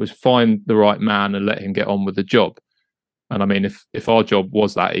case, it was find the right man and let him get on with the job. And I mean, if our job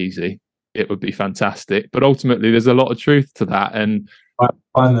was that easy, it would be fantastic. But ultimately, there's a lot of truth to that, and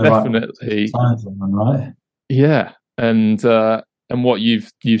definitely, right? Yeah. And what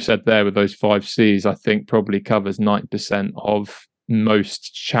you've said there with those 5 Cs, I think probably covers 90% of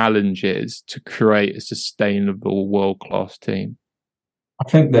most challenges to create a sustainable world-class team. I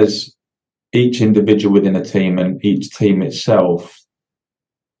think there's each individual within a team, and each team itself,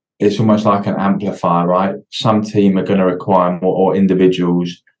 it's almost like an amplifier, right? Some team are going to require more, or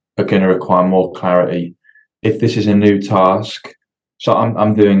individuals are going to require more clarity. If this is a new task, so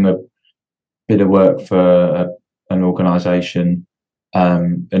I'm doing a bit of work for an organisation,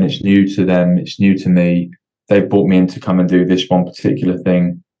 and it's new to them, it's new to me. They've brought me in to come and do this one particular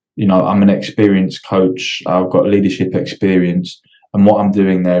thing. I'm an experienced coach. I've got leadership experience. And what I'm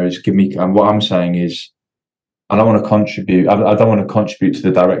doing there is what I'm saying is, I don't want to contribute. I don't want to contribute to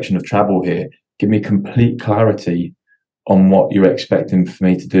the direction of travel here. Give me complete clarity on what you're expecting for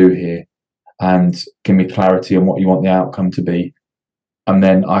me to do here, and give me clarity on what you want the outcome to be. and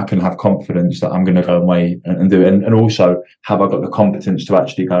then I can have confidence that I'm going to go away and do it. And also, have I got the competence to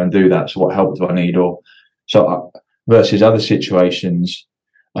actually go and do that? So what help do I need? Or versus other situations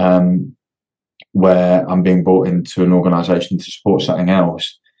where I'm being brought into an organisation to support something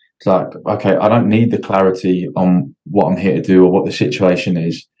else. It's like, okay, I don't need the clarity on what I'm here to do or what the situation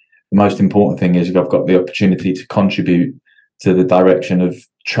is. The most important thing is I've got the opportunity to contribute to the direction of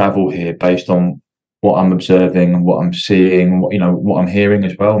travel here based on what I'm observing and what I'm seeing, what I'm hearing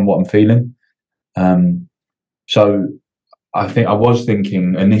as well, and what I'm feeling. So I think I was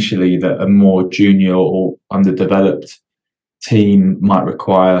thinking initially that a more junior or underdeveloped team might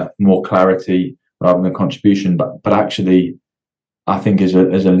require more clarity rather than contribution. But actually, I think as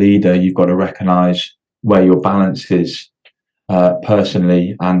a leader, you've got to recognise where your balance is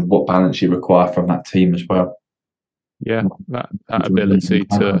personally and what balance you require from that team as well. Yeah, that ability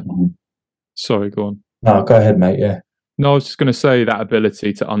to. Sorry, go on. No, go ahead, mate. Yeah. No, I was just going to say that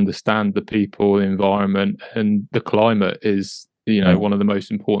ability to understand the people, the environment, and the climate is, one of the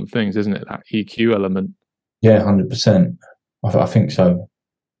most important things, isn't it? That EQ element. Yeah, 100%. I think so.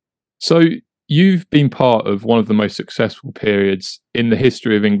 So you've been part of one of the most successful periods in the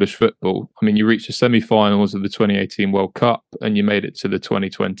history of English football. I mean, you reached the semi-finals of the 2018 World Cup and you made it to the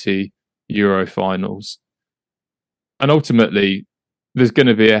 2020 Euro finals. And ultimately, there's going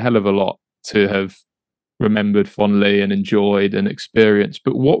to be a hell of a lot to have remembered fondly and enjoyed and experienced.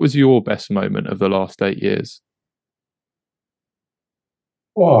 But what was your best moment of the last 8 years?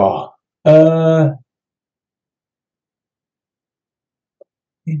 Oh,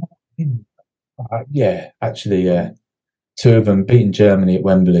 yeah, actually, two of them. Beating Germany at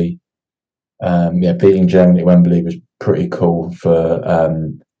Wembley. Beating Germany at Wembley was pretty cool for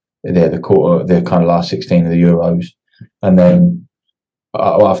the kind of last 16 of the Euros, and then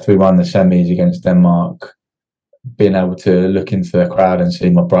after we won the semis against Denmark, being able to look into the crowd and see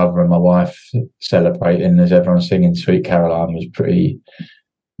my brother and my wife celebrating as everyone's singing "Sweet Caroline" was pretty.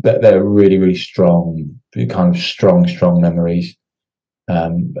 They're really, really strong, kind of strong memories.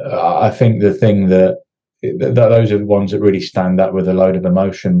 I think the thing that those are the ones that really stand up with a load of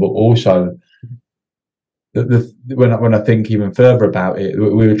emotion, but also when I think even further about it,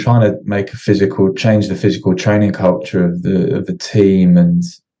 we were trying to change the physical training culture of the team and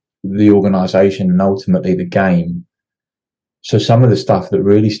the organisation and ultimately the game. So some of the stuff that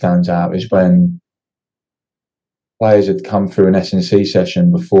really stands out is when players had come through an S&C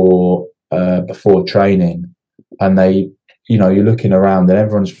session before training, and you're looking around and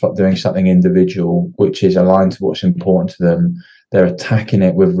everyone's doing something individual which is aligned to what's important to them. They're attacking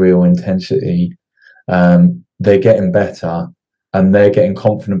it with real intensity. They're getting better and they're getting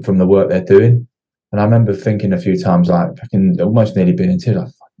confident from the work they're doing. And I remember thinking a few times, like, I can almost nearly been in tears,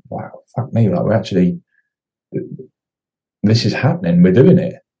 like, wow, fuck me, like, we're actually, this is happening, we're doing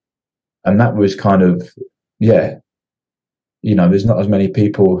it. And that was kind of, there's not as many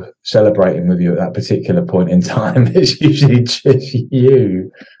people celebrating with you at that particular point in time. It's usually just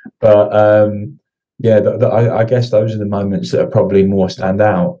you. But I guess those are the moments that are probably more stand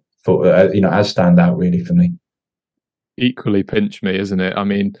out as stand out really for me. Equally pinch me, isn't it? I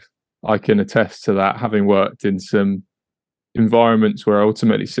mean, I can attest to that, having worked in some environments where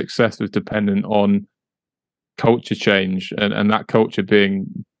ultimately success was dependent on culture change and that culture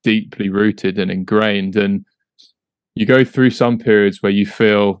being deeply rooted and ingrained. And you go through some periods where you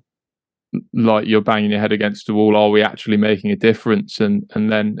feel like you're banging your head against the wall. Are we actually making a difference? And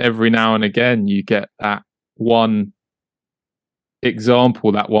then every now and again, you get that one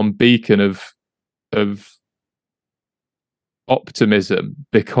example, that one beacon of optimism,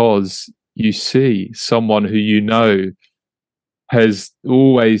 because you see someone who has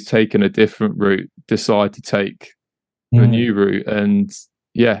always taken a different route decide to take the new route. And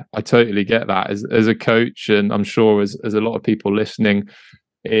yeah, I totally get that as a coach, and I'm sure as a lot of people listening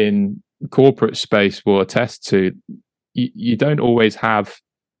in corporate space will attest to, you don't always have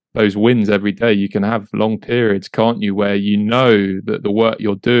those wins every day. You can have long periods, can't you, where you know that the work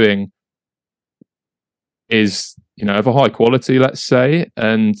you're doing is of a high quality, let's say,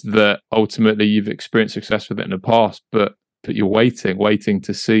 and that ultimately you've experienced success with it in the past, but you're waiting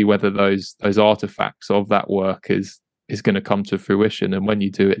to see whether those artifacts of that work is going to come to fruition. And when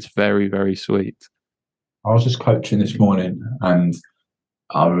you do, it's very, very sweet. I was just coaching this morning, and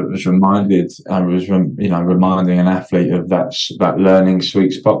I was reminding an athlete of that learning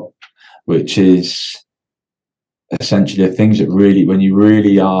sweet spot, which is essentially the things that really, when you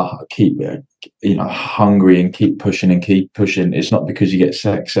really are keep hungry and keep pushing, it's not because you get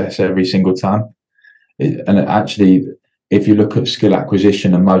success every single time. And actually, if you look at skill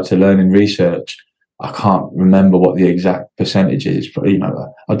acquisition and motor learning research, I can't remember what the exact percentage is, but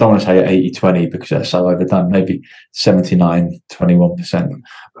I don't want to say 80-20 because that's so overdone. Maybe 79-21%.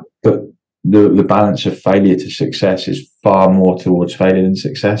 But the balance of failure to success is far more towards failure than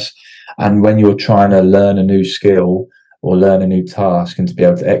success. And when you're trying to learn a new skill or learn a new task and to be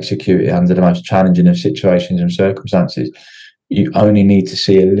able to execute it under the most challenging of situations and circumstances, you only need to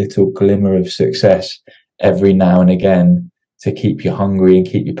see a little glimmer of success every now and again to keep you hungry and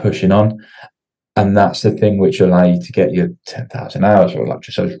keep you pushing on. And that's the thing which will allow you to get your 10,000 hours, or like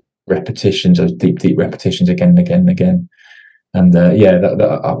just those repetitions, those deep repetitions again and again and again. And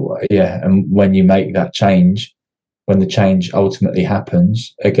and when you make that change, when the change ultimately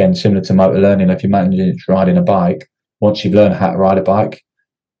happens, again, similar to motor learning, if you're riding a bike, once you've learned how to ride a bike,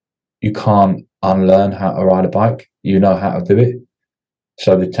 you can't unlearn how to ride a bike. You know how to do it.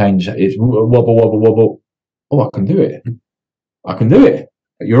 So the change is wobble, wobble, wobble. Oh, I can do it. I can do it.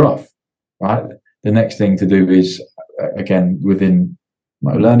 You're off, right? The next thing to do is, again, within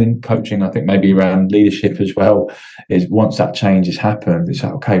learning, coaching, I think maybe around leadership as well, is once that change has happened, it's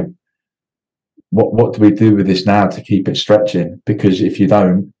like, okay, what do we do with this now to keep it stretching? Because if you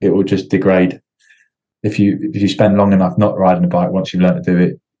don't, it will just degrade. If you spend long enough not riding a bike, once you've learned to do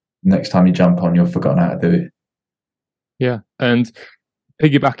it, next time you jump on, you've forgotten how to do it. Yeah, and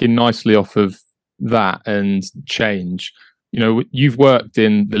piggybacking nicely off of that and change, you've worked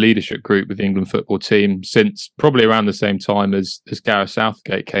in the leadership group with the England football team since probably around the same time as Gareth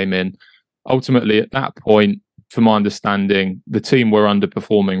Southgate came in. Ultimately, at that point, from my understanding, the team were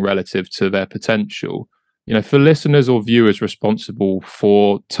underperforming relative to their potential. For listeners or viewers responsible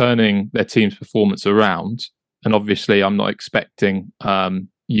for turning their team's performance around, and obviously I'm not expecting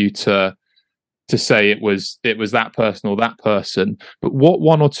you to say it was that person or that person, but what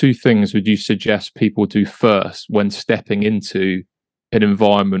one or two things would you suggest people do first when stepping into an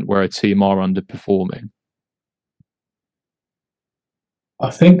environment where a team are underperforming?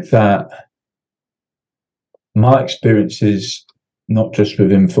 I think that my experiences, not just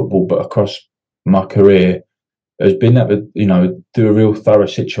within football but across my career, has been that do a real thorough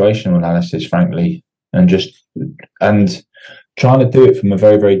situational analysis, frankly, and trying to do it from a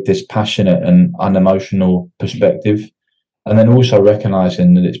very, very dispassionate and unemotional perspective. And then also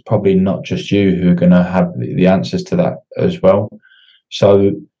recognizing that it's probably not just you who are going to have the answers to that as well.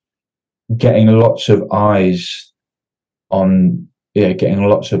 So getting lots of eyes on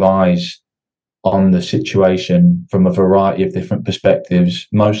the situation from a variety of different perspectives,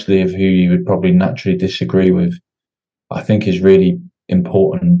 mostly of who you would probably naturally disagree with, I think is really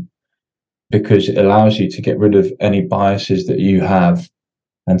important, because it allows you to get rid of any biases that you have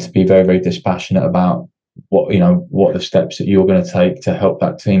and to be very, very dispassionate about what the steps that you're going to take to help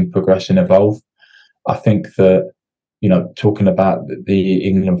that team progress and evolve. I think that, talking about the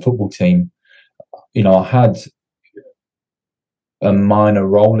England football team, I had a minor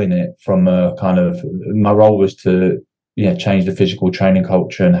role in it from a kind of, my role was to change the physical training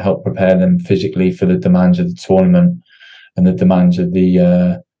culture and help prepare them physically for the demands of the tournament and the demands of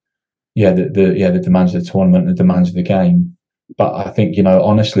the demands of the tournament and the demands of the game. But I think,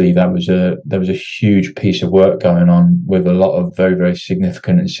 honestly, there was a huge piece of work going on with a lot of very, very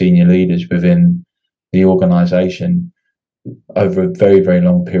significant and senior leaders within the organisation over a very, very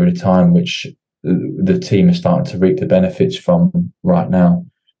long period of time, which the team is starting to reap the benefits from right now.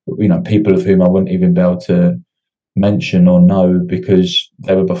 People of whom I wouldn't even be able to mention or know because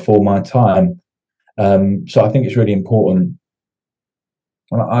they were before my time. So I think it's really important.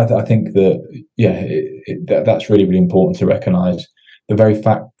 I think that, that's really, really important to recognise. The very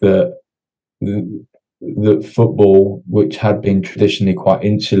fact that football, which had been traditionally quite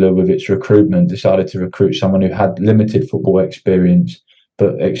insular with its recruitment, decided to recruit someone who had limited football experience,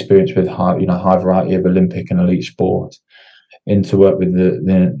 but experience with high variety of Olympic and elite sport, in to work with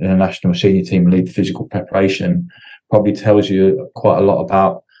the national senior team and lead the physical preparation, probably tells you quite a lot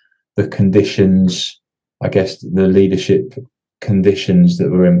about the conditions, I guess, the leadership conditions that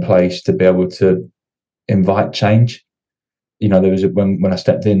were in place to be able to invite change. There was when I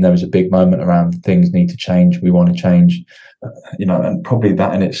stepped in, there was a big moment around things need to change. We want to change, and probably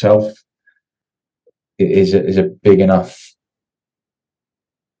that in itself is a big enough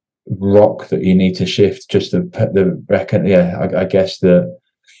rock that you need to shift. Just I guess the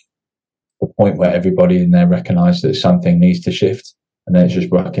point where everybody in there recognise that something needs to shift, and then it's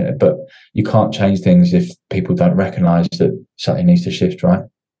just working it. But you can't change things if people don't recognise that something needs to shift, right?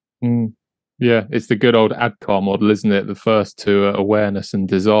 Yeah, it's the good old ADKAR model, isn't it? The first two are awareness and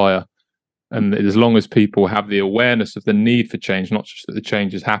desire. And as long as people have the awareness of the need for change, not just that the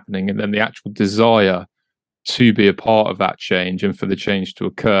change is happening, and then the actual desire to be a part of that change and for the change to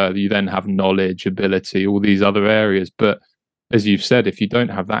occur, you then have knowledge, ability, all these other areas. But as you've said, if you don't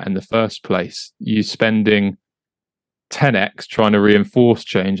have that in the first place, you're spending 10x trying to reinforce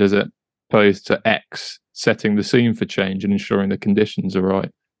change as opposed to X setting the scene for change and ensuring the conditions are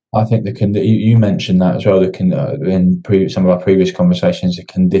right. I think you mentioned that as well. Some of our previous conversations, the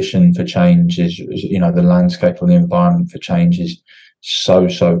condition for change is, the landscape or the environment for change is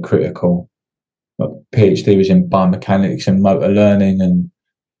so critical. My PhD was in biomechanics and motor learning, and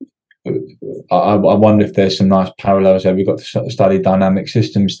I wonder if there's some nice parallels there. We've got to study dynamic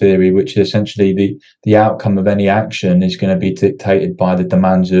systems theory, which is essentially the outcome of any action is going to be dictated by the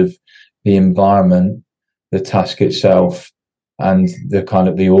demands of the environment, the task itself, and the kind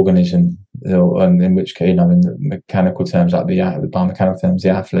of the organism, and in which case, in the mechanical terms, like the biomechanical terms, the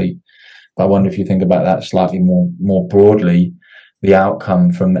athlete. But I wonder if you think about that slightly more broadly, the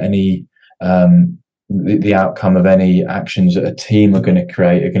outcome from any the outcome of any actions that a team are going to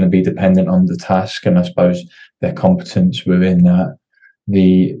create are going to be dependent on the task, and I suppose their competence within that,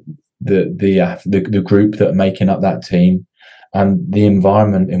 the group that are making up that team, and the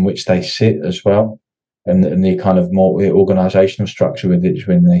environment in which they sit as well. And the kind of more organizational structure with which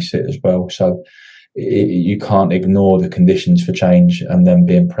when they sit as well. So you can't ignore the conditions for change and them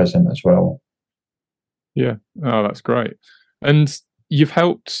being present as well. Yeah. Oh, that's great. And you've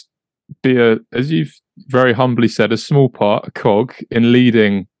helped be as you've very humbly said, a small part, a cog in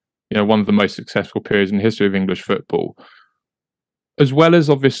leading, one of the most successful periods in the history of English football. As well as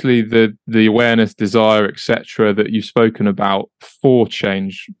obviously the awareness, desire, etc., that you've spoken about for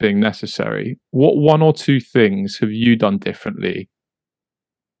change being necessary, what one or two things have you done differently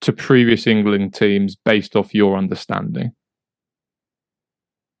to previous England teams based off your understanding?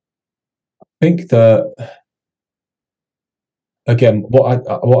 I think that, again,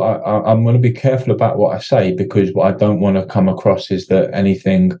 I'm going to be careful about what I say, because what I don't want to come across is that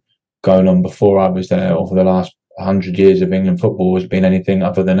anything going on before I was there or for the last 100 years of England football has been anything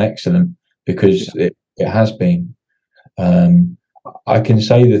other than excellent, because it has been. I can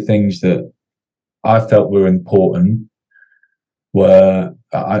say the things that I felt were important were,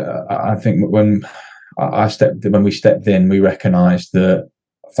 I think when we stepped in, we recognised that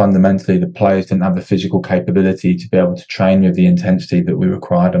fundamentally the players didn't have the physical capability to be able to train with the intensity that we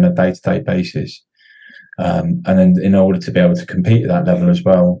required on a day-to-day basis, and then in order to be able to compete at that level as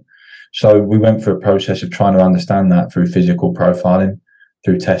well. So we went through a process of trying to understand that through physical profiling,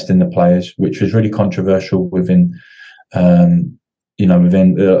 through testing the players, which was really controversial within many of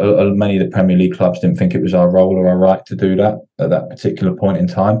the Premier League clubs didn't think it was our role or our right to do that at that particular point in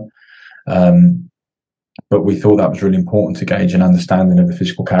time. But we thought that was really important to gauge an understanding of the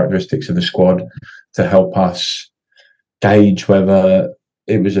physical characteristics of the squad, to help us gauge whether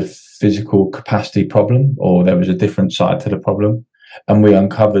it was a physical capacity problem or there was a different side to the problem. And we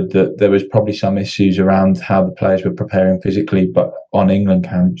uncovered that there was probably some issues around how the players were preparing physically, but on England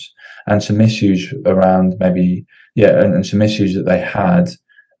camps, and some issues around and some issues that they had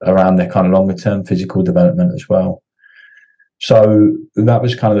around their kind of longer term physical development as well. So that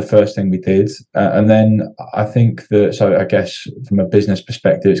was kind of the first thing we did. And then I think I guess from a business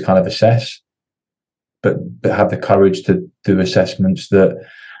perspective, it's kind of assess, but have the courage to do assessments that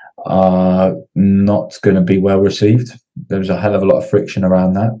are not going to be well received. There was a hell of a lot of friction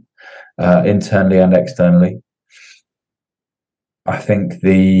around that, internally and externally. I think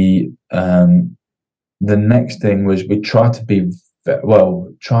the next thing was we tried to be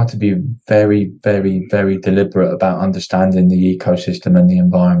very, very, very deliberate about understanding the ecosystem and the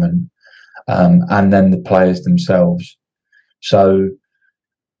environment, and then the players themselves. So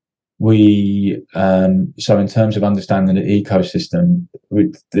in terms of understanding the ecosystem,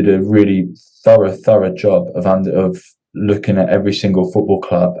 we did a really thorough job of looking at every single football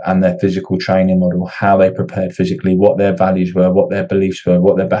club and their physical training model, how they prepared physically, what their values were, what their beliefs were,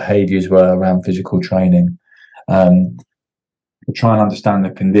 what their behaviours were around physical training. Try and understand the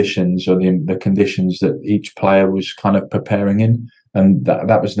conditions or the conditions that each player was kind of preparing in. And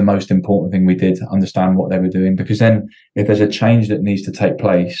that was the most important thing we did, understand what they were doing. Because then if there's a change that needs to take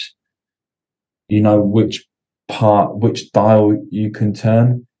place, you know which dial you can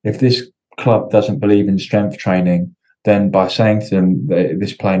turn. If this club doesn't believe in strength training, then by saying to them that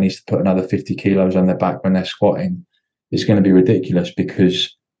this player needs to put another 50 kilos on their back when they're squatting, it's going to be ridiculous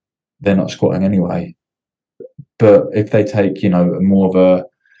because they're not squatting anyway. But if they take, more of a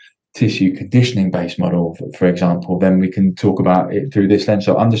tissue conditioning based model, for example, then we can talk about it through this lens.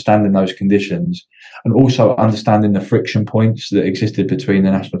 So understanding those conditions and also understanding the friction points that existed between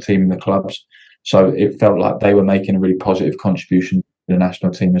the national team and the clubs. So it felt like they were making a really positive contribution the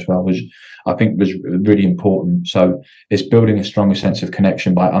national team as well, was really important. So it's building a stronger sense of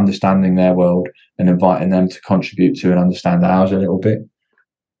connection by understanding their world and inviting them to contribute to and understand ours a little bit.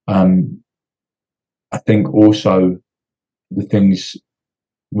 I think also the things that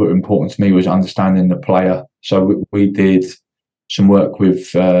were important to me was understanding the player. So we did some work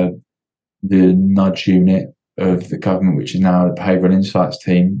with the Nudge unit of the government, which is now the Behavioural Insights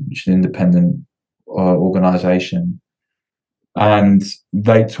team, which is an independent organisation. And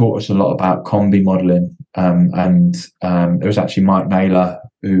they taught us a lot about combi modelling. It was actually Mike Naylor,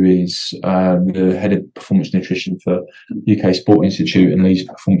 who is the head of performance nutrition for UK Sport Institute and leads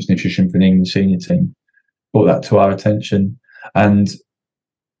performance nutrition for the England senior team, brought that to our attention. And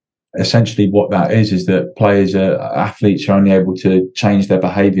essentially what that is that athletes are only able to change their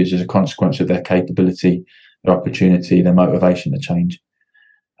behaviours as a consequence of their capability, their opportunity, their motivation to change.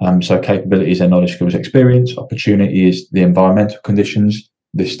 So capability is their knowledge, skills, experience. Opportunity is the environmental conditions,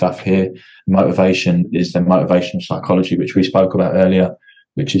 this stuff here. Motivation is the motivational psychology, which we spoke about earlier,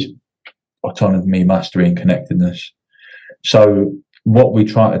 which is autonomy, mastery, and connectedness. So what we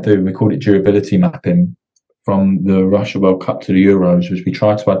try to do, we call it durability mapping, from the Russia World Cup to the Euros, was we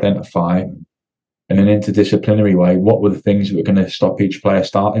try to identify in an interdisciplinary way what were the things that were going to stop each player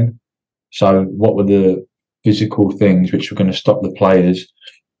starting. So what were the physical things which were going to stop the players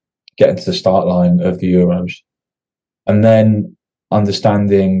getting to the start line of the Euros, and then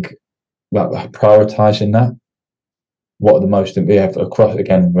understanding, prioritizing that. What are the most, we have across,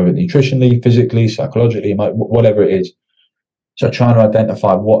 again, whether nutritionally, physically, psychologically, whatever it is. So trying to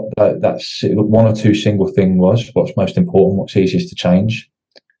identify what that one or two single thing was, what's most important, what's easiest to change,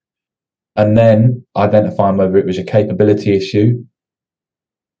 and then identifying whether it was a capability issue,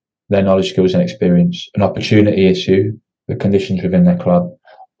 their knowledge, skills, and experience, an opportunity issue, the conditions within their club,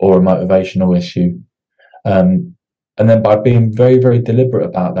 or a motivational issue. And then by being very, very deliberate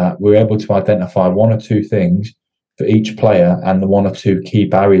about that, we're able to identify one or two things for each player and the one or two key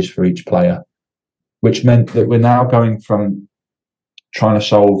barriers for each player, which meant that we're now going from trying to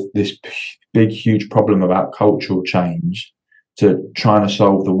solve this big, huge problem about cultural change to trying to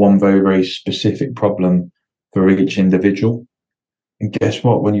solve the one very, very specific problem for each individual. And guess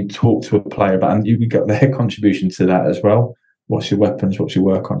what? When you talk to a player about, and you get their contribution to that as well. What's your weapons? What's your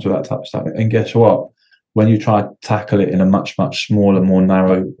work on? So that type of stuff. And guess what? When you try to tackle it in a much, much smaller, more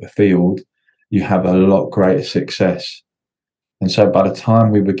narrow field, you have a lot greater success. And so by the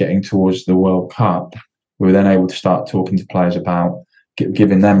time we were getting towards the World Cup, we were then able to start talking to players about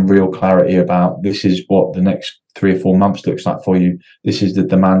giving them real clarity about, this is what the next 3 or 4 months looks like for you. This is the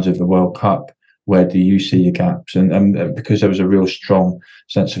demands of the World Cup. Where do you see your gaps? And because there was a real strong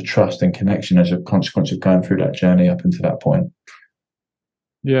sense of trust and connection as a consequence of going through that journey up until that point.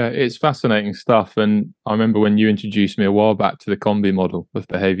 Yeah, it's fascinating stuff. And I remember when you introduced me a while back to the combi model of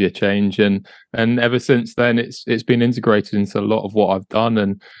behaviour change, and ever since then it's been integrated into a lot of what I've done,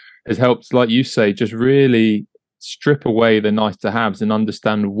 and has helped, like you say, just really strip away the nice to haves and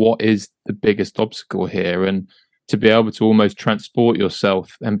understand what is the biggest obstacle here, and to be able to almost transport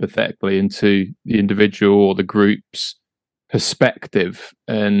yourself empathetically into the individual or the group's perspective.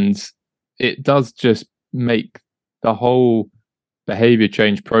 And it does just make the whole behavior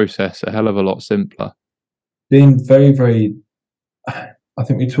change process a hell of a lot simpler. Being very, very, I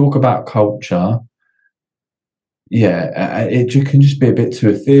think we talk about culture. Yeah, it can just be a bit too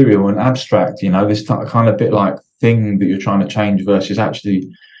ethereal and abstract, this kind of bit like thing that you're trying to change versus actually,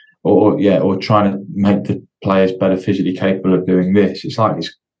 or trying to make the players better physically capable of doing this. It's like,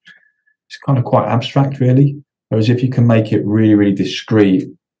 it's kind of quite abstract, really. Whereas if you can make it really, really discreet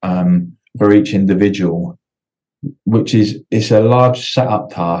for each individual, it's a large setup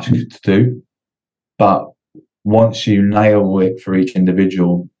task to do, but once you nail it for each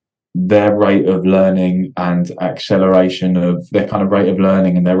individual, their rate of learning and acceleration of their kind of rate of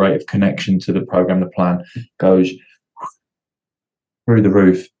learning and their rate of connection to the program, the plan, goes through the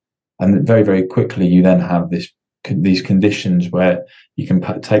roof. And very, very quickly, you then have these conditions where you can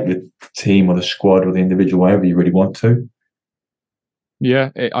take the team or the squad or the individual wherever you really want to.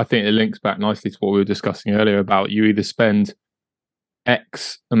 Yeah, I think it links back nicely to what we were discussing earlier about you either spend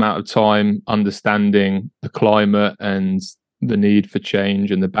X amount of time understanding the climate and the need for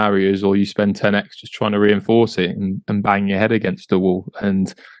change and the barriers, or you spend 10x just trying to reinforce it and bang your head against a wall.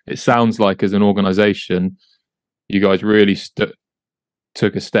 And it sounds like as an organisation, you guys really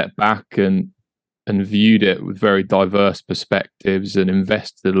took a step back and viewed it with very diverse perspectives and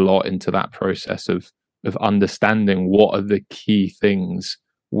invested a lot into that process of understanding what are the key things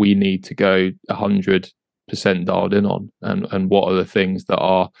we need to go 100% dialed in on, and what are the things that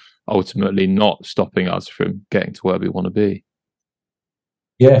are ultimately not stopping us from getting to where we want to be.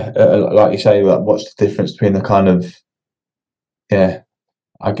 Yeah, like you say, like, what's the difference between the kind of, yeah,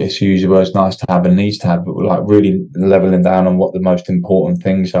 I guess you use the words nice to have and needs to have, but like really leveling down on what the most important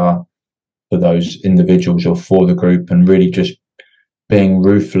things are for those individuals or for the group, and really just being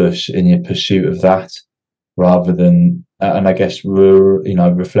ruthless in your pursuit of that, rather than, and I guess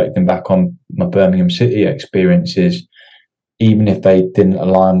reflecting back on my Birmingham City experiences, even if they didn't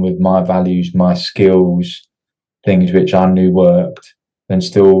align with my values, my skills, things which I knew worked, then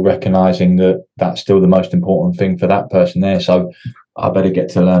still recognizing that that's still the most important thing for that person there. So I better get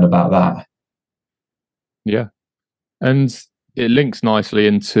to learn about that. Yeah. And it links nicely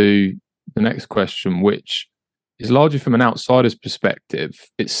into the next question, which is largely from an outsider's perspective.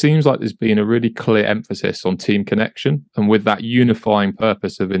 It seems like there's been a really clear emphasis on team connection, and with that unifying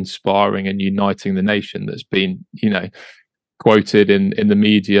purpose of inspiring and uniting the nation that's been, quoted in the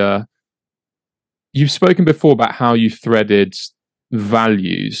media. You've spoken before about how you threaded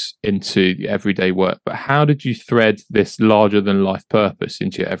values into the everyday work, but how did you thread this larger than life purpose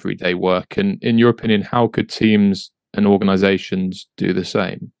into your everyday work? And in your opinion, how could teams and organizations do the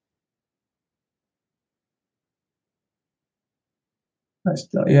same?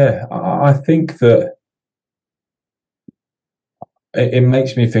 I think that it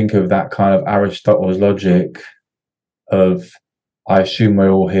makes me think of that kind of Aristotle's logic of, I assume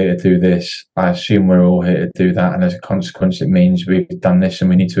we're all here to do this, I assume we're all here to do that, and as a consequence, it means we've done this and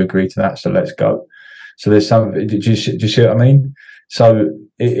we need to agree to that, so let's go. So there's some. Do you see what I mean? So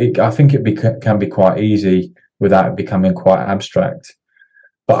I think can be quite easy without it becoming quite abstract.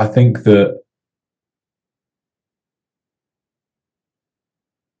 But I think that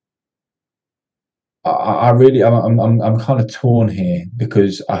I'm kind of torn here,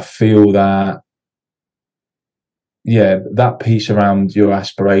 because I feel that, yeah, that piece around your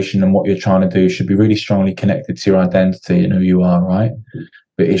aspiration and what you're trying to do should be really strongly connected to your identity and who you are, right?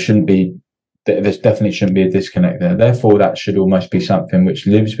 But it shouldn't be. There definitely shouldn't be a disconnect there. Therefore, that should almost be something which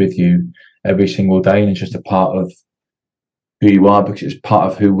lives with you every single day, and it's just a part of who you are, because it's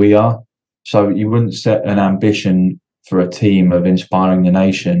part of who we are. So you wouldn't set an ambition for a team of inspiring the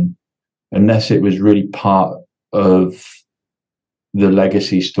nation unless it was really part of the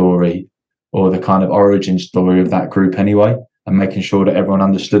legacy story or the kind of origin story of that group anyway, and making sure that everyone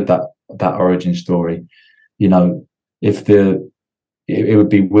understood that origin story. If it would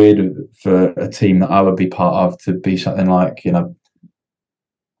be weird for a team that I would be part of to be something like, I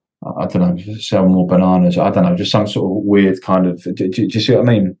don't know, sell more bananas. I don't know, just some sort of weird kind of. Do you see what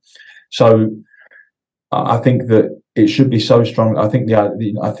I mean? So I think that it should be so strong. I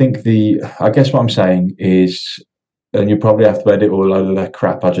guess what I'm saying is, and you probably have to edit all of that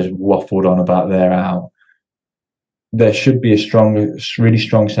crap I just waffled on about there out. There should be a really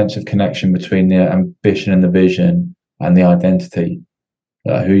strong sense of connection between the ambition and the vision and the identity,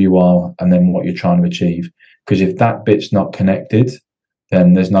 who you are, and then what you're trying to achieve. Because if that bit's not connected,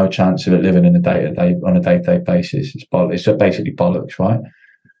 then there's no chance of it living in on a day-to-day basis. It's basically bollocks, right?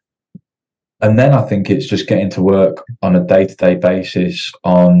 And then I think it's just getting to work on a day-to-day basis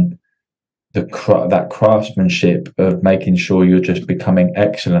on that craftsmanship of making sure you're just becoming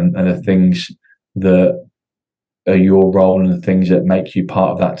excellent at the things that are your role and the things that make you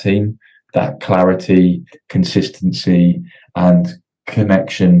part of that team. That clarity, consistency, and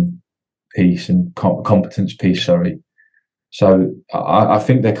connection piece, and competence piece. Sorry. So I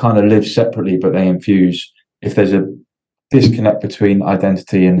think they kind of live separately, but they infuse. If there's a disconnect between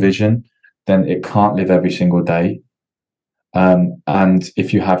identity and vision, then it can't live every single day. And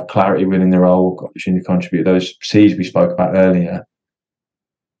if you have clarity within the role, opportunity to contribute, those C's we spoke about earlier,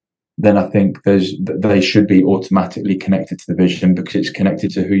 then I think they should be automatically connected to the vision, because it's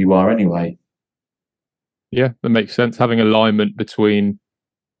connected to who you are anyway. Yeah, that makes sense. Having alignment between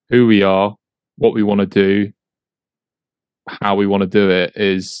who we are, what we want to do, how we want to do it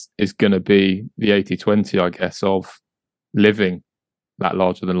is going to be the 80-20, I guess, of living that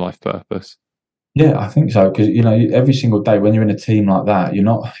larger than life purpose. Yeah, I think so, because every single day when you're in a team like that,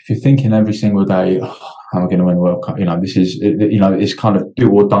 if you're thinking every single day, oh, how am I going to win the World Cup? This is, it's kind of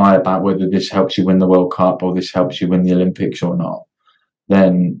do or die about whether this helps you win the World Cup or this helps you win the Olympics or not.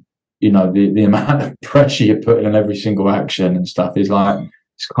 Then the amount of pressure you're putting on every single action and stuff is like,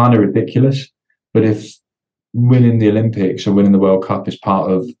 it's kind of ridiculous. But if winning the Olympics or winning the World Cup is part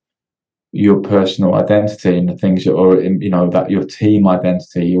of your personal identity and the things that are in, that your team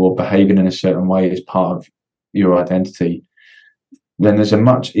identity, or behaving in a certain way is part of your identity, then there's a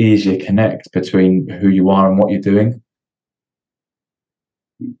much easier connect between who you are and what you're doing.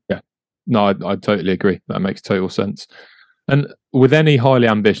 Yeah, no, I totally agree. That makes total sense. And with any highly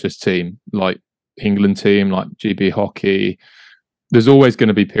ambitious team, like England team, like GB Hockey, there's always going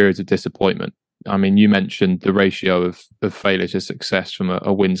to be periods of disappointment. I mean, you mentioned the ratio of failure to success from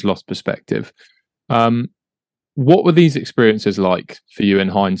a wins-loss perspective. What were these experiences like for you in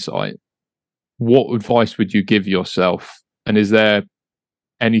hindsight? What advice would you give yourself? And is there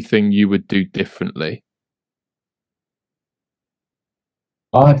anything you would do differently?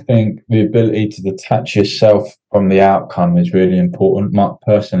 I think the ability to detach yourself from the outcome is really important,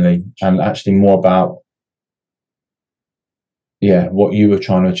 personally, and actually more about what you were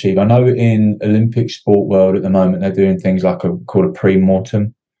trying to achieve. I know in Olympic sport world at the moment they're doing things like called a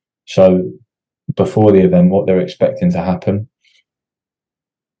pre-mortem. So before the event, what they're expecting to happen,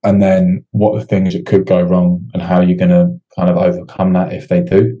 and then what the things that could go wrong, and how you're going to kind of overcome that if they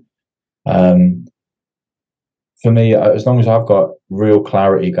do. For me, as long as I've got real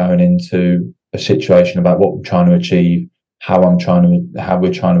clarity going into a situation about what we're trying to achieve, how we're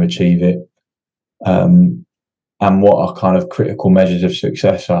trying to achieve it, and what our kind of critical measures of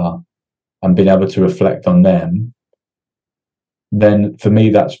success are, and being able to reflect on them, then for me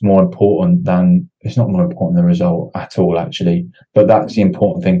that's more important than, it's not more important than the result at all, actually, but that's the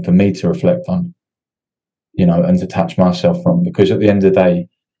important thing for me to reflect on, and detach myself from, because at the end of the day,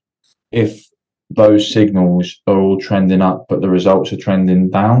 if those signals are all trending up but the results are trending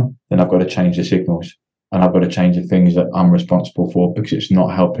down, then I've got to change the signals, and I've got to change the things that I'm responsible for, because it's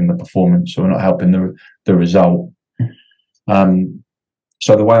not helping the performance or not helping the result.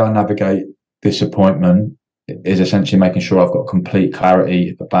 So the way I navigate disappointment is essentially making sure I've got complete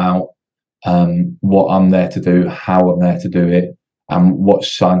clarity about what I'm there to do, how I'm there to do it, and what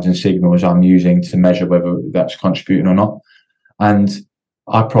signs and signals I'm using to measure whether that's contributing or not. And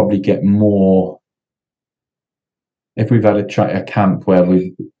I probably get more if we've had a camp where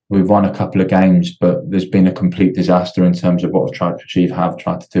we've won a couple of games, but there's been a complete disaster in terms of what I've tried to achieve, how I've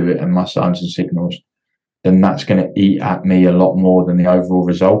tried to do it, and my signs and signals, then that's going to eat at me a lot more than the overall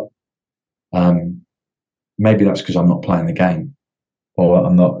result. Maybe that's because I'm not playing the game, or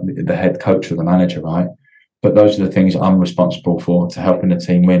I'm not the head coach or the manager, right? But those are the things I'm responsible for, to helping the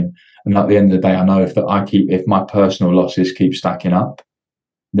team win. And at the end of the day, I know if my personal losses keep stacking up,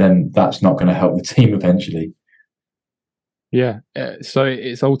 then that's not going to help the team eventually. Yeah. So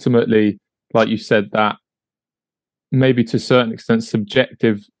it's ultimately, like you said, that maybe to a certain extent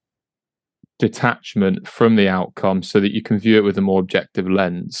subjective detachment from the outcome so that you can view it with a more objective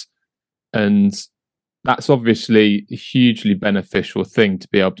lens. And that's obviously a hugely beneficial thing, to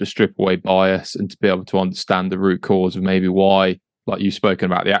be able to strip away bias and to be able to understand the root cause of maybe why, like you've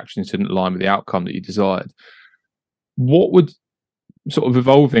spoken about, the actions didn't align with the outcome that you desired. What would, sort of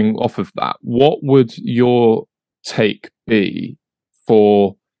evolving off of that, what would your take be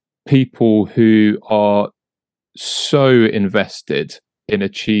for people who are so invested in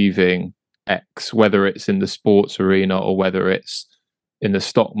achieving X, whether it's in the sports arena or whether it's in the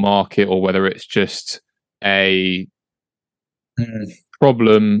stock market or whether it's just a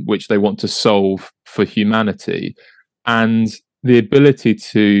problem which they want to solve for humanity, and the ability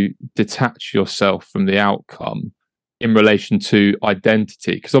to detach yourself from the outcome in relation to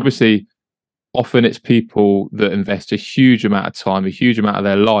identity? Because obviously often it's people that invest a huge amount of time, a huge amount of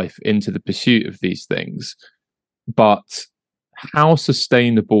their life into the pursuit of these things. But how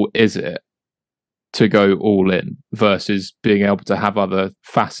sustainable is it to go all in versus being able to have other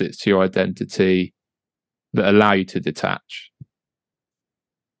facets to your identity that allow you to detach?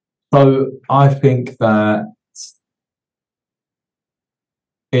 So I think that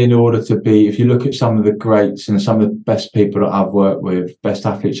in order to be, if you look at some of the greats and some of the best people that I've worked with, best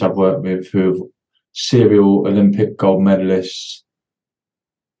athletes I've worked with, who've serial Olympic gold medalists,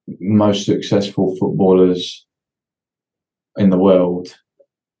 most successful footballers in the world,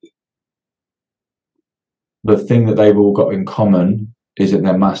 the thing that they've all got in common is that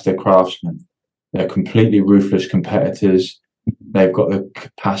they're master craftsmen. They're completely ruthless competitors. They've got the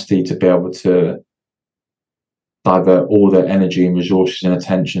capacity to be able to divert all their energy and resources and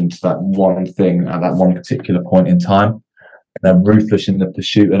attention to that one thing at that one particular point in time. They're ruthless in the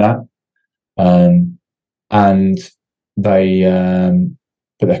pursuit of that. And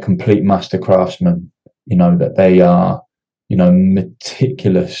but they're complete master craftsmen, that they are,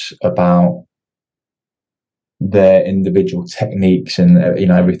 meticulous about their individual techniques and,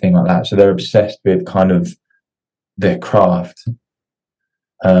 everything like that. So they're obsessed with kind of their craft.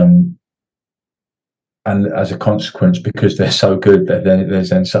 And as a consequence, because they're so good, that there's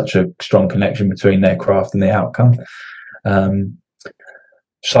then such a strong connection between their craft and the outcome.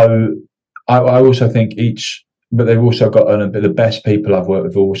 So I also think but they've also got the best people I've worked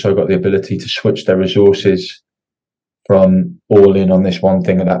with have also got the ability to switch their resources from all in on this one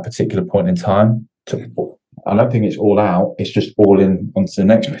thing at that particular point in time to I don't think it's all out. It's just all in onto the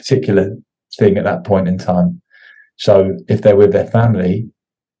next particular thing at that point in time. So if they're with their family,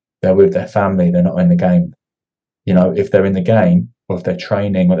 they're with their family. They're not in the game. If they're in the game or if they're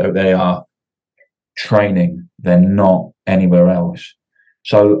training, or they are training, they're not anywhere else.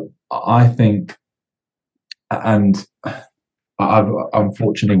 So I think, and I've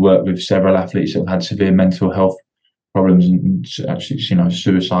unfortunately worked with several athletes that have had severe mental health problems and actually,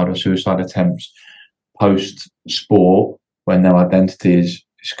 suicide attempts post sport, when their identity is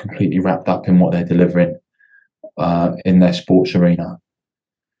completely wrapped up in what they're delivering in their sports arena.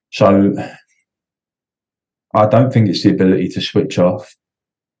 So I don't think it's the ability to switch off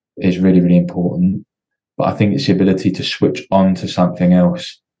is really, really important, but I think it's the ability to switch on to something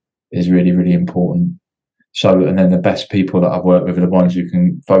else is really, really important. So, and then the best people that I've worked with are the ones who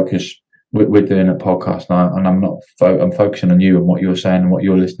can focus. We're doing a podcast now, and I'm focusing on you and what you're saying and what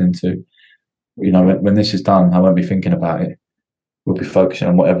you're listening to. When this is done, I won't be thinking about it. We'll be focusing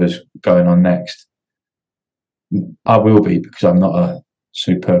on whatever's going on next. I will be, because I'm not a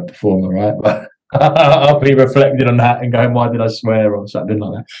superb performer, right? But I'll be reflecting on that and going, why did I swear, or something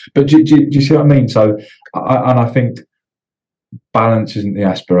like that. But do you see what I mean? So, I think balance isn't the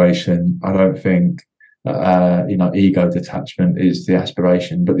aspiration. I don't think ego detachment is the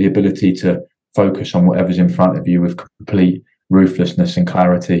aspiration, but the ability to focus on whatever's in front of you with complete ruthlessness and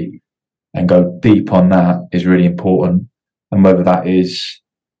clarity and go deep on that is really important. And whether that is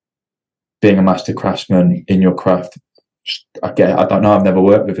being a master craftsman in your craft, I don't know, I've never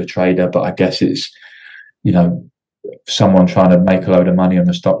worked with a trader, but I guess it's, someone trying to make a load of money on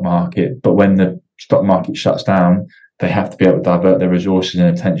the stock market, but when the stock market shuts down, they have to be able to divert their resources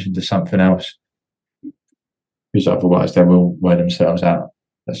and attention to something else, because otherwise they will wear themselves out.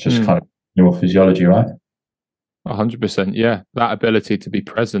 That's just kind of your physiology, right? 100%. Yeah, that ability to be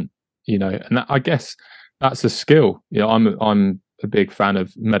present, and I guess that's a skill. I'm a big fan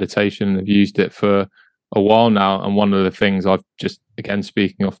of meditation and I've used it for a while now. And one of the things I've just, again,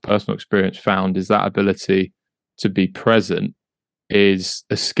 speaking of personal experience, found is that ability to be present is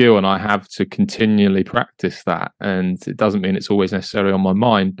a skill, and I have to continually practice that. And it doesn't mean it's always necessarily on my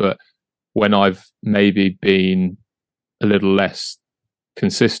mind, but when I've maybe been a little less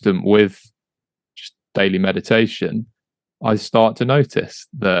consistent with just daily meditation, I start to notice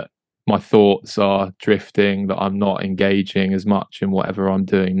that my thoughts are drifting, that I'm not engaging as much in whatever I'm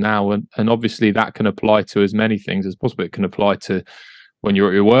doing now. And obviously that can apply to as many things as possible. It can apply to when you're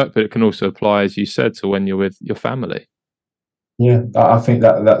at your work, but it can also apply, as you said, to when you're with your family. Yeah, I think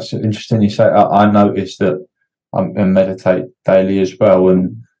that's interesting you say. I notice that I meditate daily as well.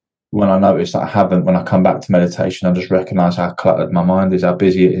 And when I notice that I haven't, when I come back to meditation, I just recognise how cluttered my mind is, how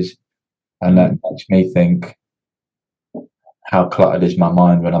busy it is. And that makes me think, how cluttered is my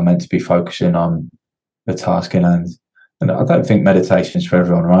mind when I'm meant to be focusing on the task in hand? And I don't think meditation is for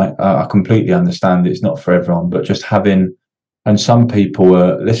everyone, right? I completely understand it's not for everyone, but just having, and some people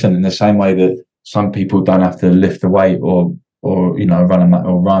listen, in the same way that some people don't have to lift the weight or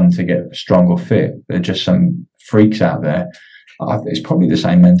run to get strong or fit. They're just some freaks out there. It's probably the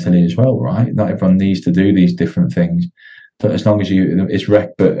same mentally as well, right? Not everyone needs to do these different things, but as long as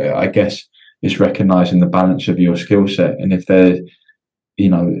but I guess it's recognizing the balance of your skill set. And if there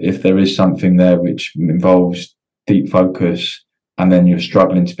is something there which involves deep focus, and then you're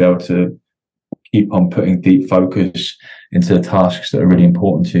struggling to be able to keep on putting deep focus into the tasks that are really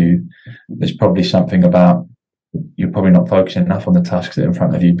important to you, there's probably something about you're probably not focusing enough on the tasks that are in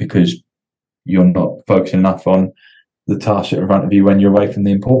front of you, because you're not focusing enough on the tasks that are in front of you when you're away from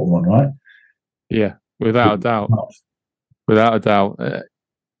the important one, right? Yeah, without a doubt. Without a doubt.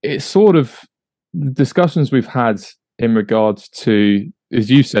 It's sort of discussions we've had in regards to, as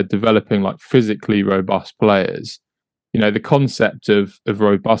you said, developing like physically robust players. The concept of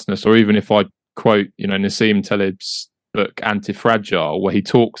robustness, or even if I quote, Nassim Taleb's book Anti-Fragile, where he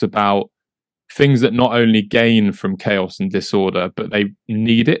talks about things that not only gain from chaos and disorder, but they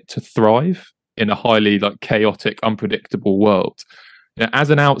need it to thrive in a highly chaotic, unpredictable world. As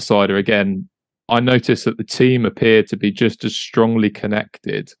an outsider, again, I noticed that the team appeared to be just as strongly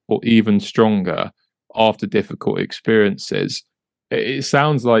connected, or even stronger, after difficult experiences. It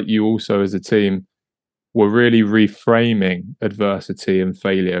sounds like you also, as a team, were really reframing adversity and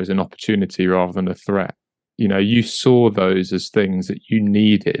failure as an opportunity rather than a threat. You saw those as things that you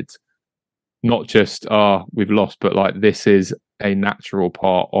needed, not just, we've lost, but this is a natural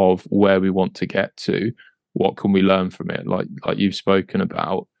part of where we want to get to. What can we learn from it? Like you've spoken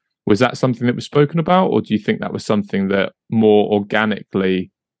about. Was that something that was spoken about, or do you think that was something that more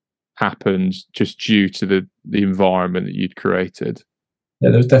organically happened just due to the environment that you'd created?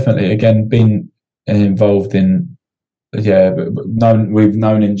 Yeah, there was definitely, again, being involved in, we've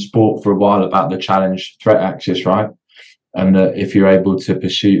known in sport for a while about the challenge threat axis, right? And if you're able to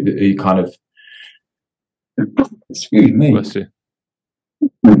pursue the kind of, excuse me,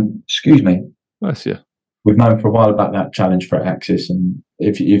 bless you. We've known for a while about that challenge threat axis, and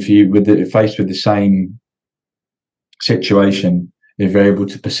if you faced with the same situation, if you're able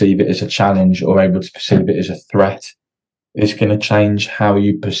to perceive it as a challenge or able to perceive it as a threat, it's going to change how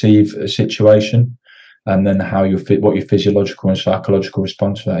you perceive a situation, and then what your physiological and psychological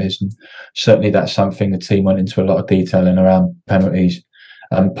response to that is. And certainly that's something the team went into a lot of detail in around penalties.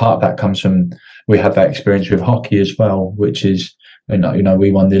 And part of that comes from, we had that experience with hockey as well, which is,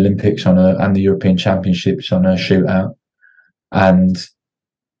 we won the Olympics and the European Championships on a shootout. And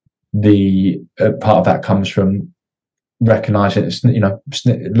the part of that comes from recognizing it's,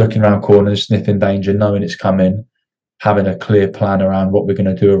 looking around corners, sniffing danger, knowing it's coming, having a clear plan around what we're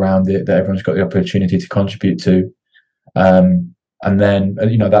going to do around it, that everyone's got the opportunity to contribute to. And then,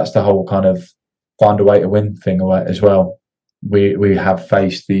 that's the whole kind of find a way to win thing as well. We have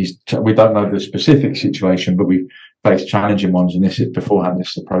faced these, we don't know the specific situation, but we've faced challenging ones. And this is beforehand, this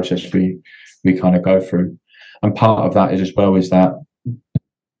is the process we kind of go through. And part of that is that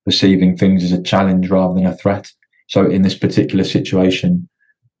perceiving things as a challenge rather than a threat. So in this particular situation,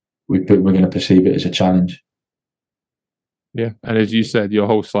 we're going to perceive it as a challenge. Yeah, and as you said, your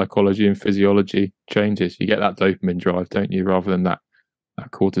whole psychology and physiology changes. You get that dopamine drive, don't you, rather than that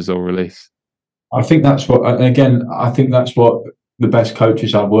cortisol release. I think that's what the best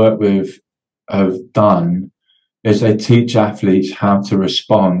coaches I've worked with have done, is they teach athletes how to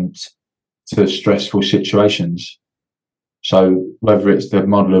respond to stressful situations. So whether it's the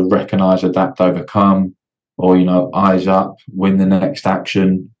model of recognize, adapt, overcome, or, eyes up, win the next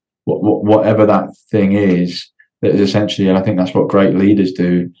action, whatever that thing is, that is essentially, and I think that's what great leaders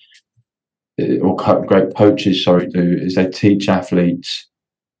do, or great coaches, do, is they teach athletes,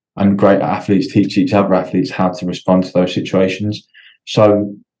 and great athletes teach each other athletes how to respond to those situations.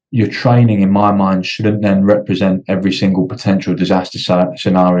 So your training, in my mind, shouldn't then represent every single potential disaster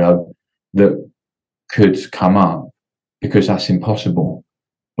scenario that could come up, because that's impossible.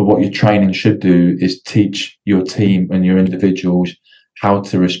 But what your training should do is teach your team and your individuals how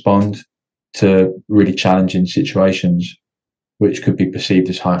to respond to really challenging situations, which could be perceived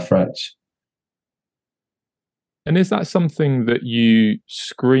as high threats. And is that something that you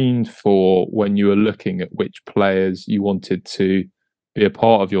screened for when you were looking at which players you wanted to be a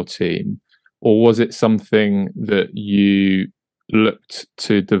part of your team? Or was it something that you looked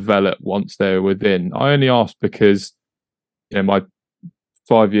to develop once they were within? I only asked because, my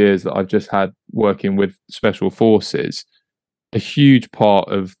 5 years that I've just had working with special forces, a huge part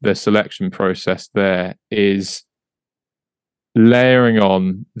of the selection process there is layering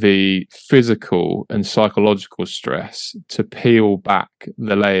on the physical and psychological stress to peel back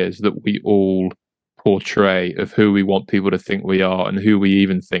the layers that we all portray of who we want people to think we are and who we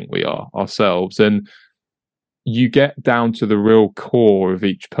even think we are ourselves. And you get down to the real core of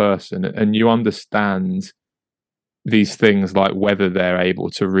each person, and you understand these things like whether they're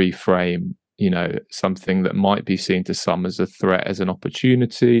able to reframe, something that might be seen to some as a threat as an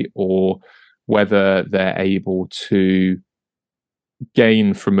opportunity, or whether they're able to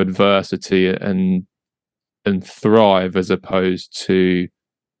gain from adversity and thrive as opposed to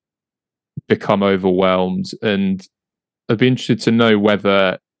become overwhelmed. And I'd be interested to know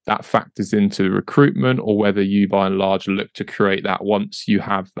whether that factors into recruitment, or whether you by and large look to create that once you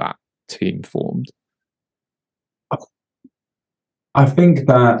have that team formed. I think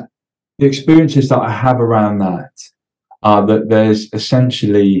that the experiences that I have around that are that there's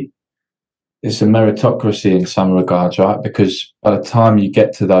essentially, it's a meritocracy in some regards, right? Because by the time you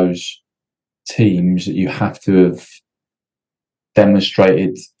get to those teams, you have to have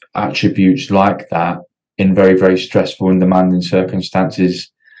demonstrated attributes like that in very, very stressful and demanding circumstances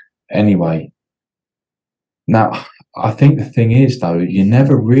anyway. Now, I think the thing is, though, you're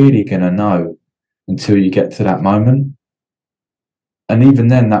never really going to know until you get to that moment. And even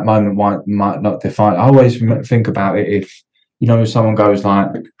then, that moment might not define. I always think about it if someone goes like,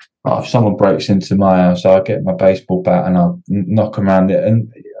 if someone breaks into my house, I'll get my baseball bat and I'll knock around it.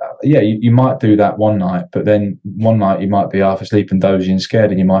 And you might do that one night, but then one night you might be half asleep and dozy and scared,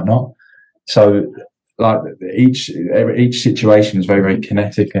 and you might not. So like each situation is very, very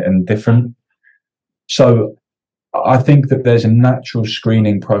kinetic and different. So I think that there's a natural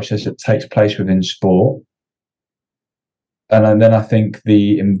screening process that takes place within sport. And then I think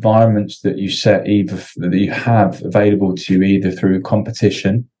the environments that you set, either that you have available to you, either through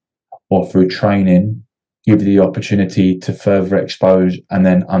competition or through training, give you the opportunity to further expose and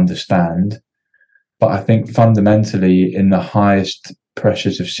then understand. But I think fundamentally, in the highest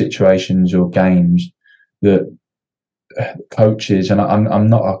pressures of situations or games, that coaches, and I'm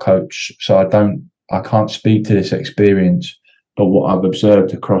not a coach, so I can't speak to this experience. But what I've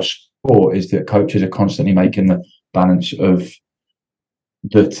observed across sport is that coaches are constantly making the balance of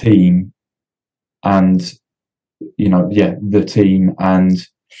the team and, the team and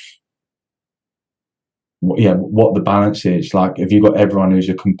what the balance is. Like, if you've got everyone who's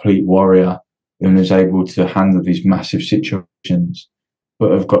a complete warrior and is able to handle these massive situations,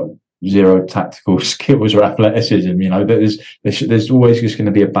 but have got zero tactical skills or athleticism, there's always just going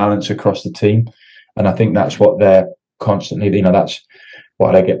to be a balance across the team. And I think that's what they're constantly, that's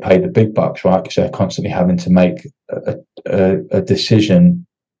why they get paid the big bucks, right? Because they're constantly having to make a decision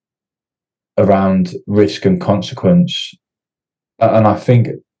around risk and consequence. And I think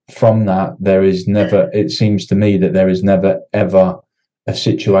from that, it seems to me that there is never, ever a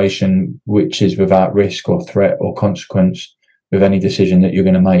situation which is without risk or threat or consequence with any decision that you're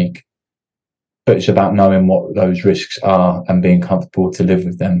going to make. But it's about knowing what those risks are and being comfortable to live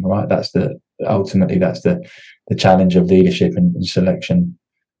with them, right? Ultimately that's the challenge of leadership and selection,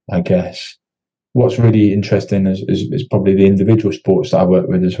 I guess. What's really interesting is probably the individual sports that I work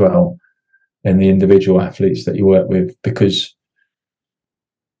with as well, and the individual athletes that you work with, because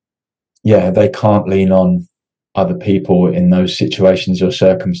they can't lean on other people in those situations or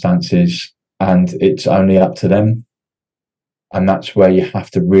circumstances, and it's only up to them. And that's where you have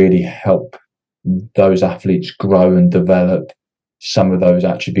to really help those athletes grow and develop some of those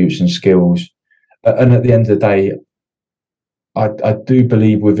attributes and skills. And at the end of the day, I do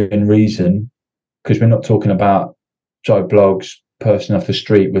believe within reason, because we're not talking about Joe Blogs, person off the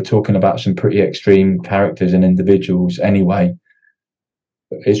street. We're talking about some pretty extreme characters and individuals anyway.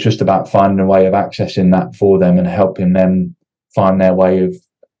 It's just about finding a way of accessing that for them and helping them find their way of,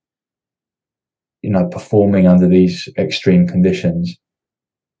 performing under these extreme conditions.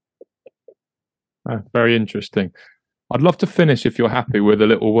 Very interesting. I'd love to finish, if you're happy, with a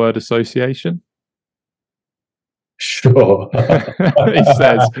little word association. Sure. He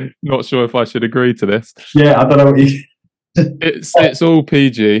says, not sure if I should agree to this. Yeah, I don't know what you... It's all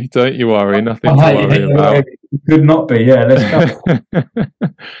PG, don't you worry, nothing to worry about. It could not be, let's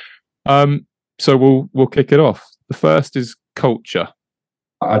go. So we'll kick it off. The first is culture.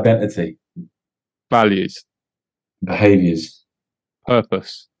 Identity. Values. Behaviours.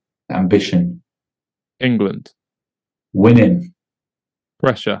 Purpose. Ambition. England. Winning.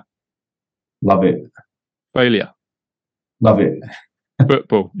 Pressure. Love it. Failure. Love it.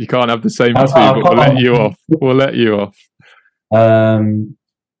 Football. You can't have the same two, but we'll let you off. We'll let you off.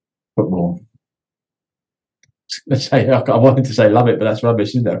 Football. Let's say, I wanted to say love it, but that's rubbish,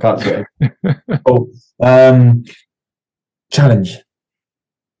 isn't it? I can't say it. Oh, challenge.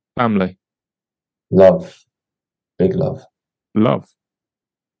 Family. Love. Big love. Love.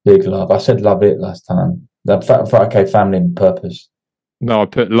 Big love. I said love it last time. Okay, family and purpose. No, I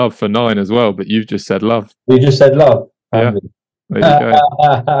put love for 9 as well, but you've just said love. You just said love. Family. Yeah. There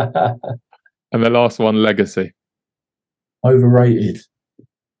you go. And the last one, legacy. Overrated.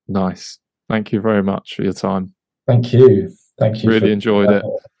 Nice. Thank you very much for your time. Thank you. Thank you. Really enjoyed it.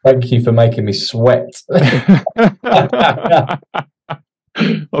 Thank you for making me sweat.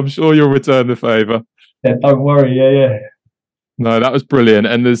 I'm sure you'll return the favour. Yeah, don't worry. Yeah. No, that was brilliant.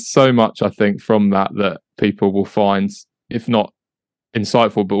 And there's so much, I think, from that people will find, if not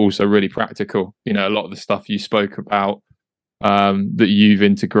insightful, but also really practical. A lot of the stuff you spoke about, that you've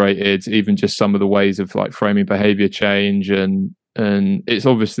integrated, even just some of the ways of like framing behavior change, and it's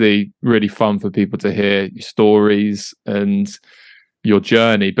obviously really fun for people to hear your stories and your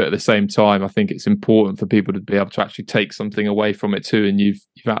journey, but at the same time I think it's important for people to be able to actually take something away from it too, and you've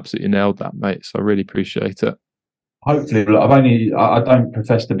absolutely nailed that, mate, so I really appreciate it. Hopefully. I don't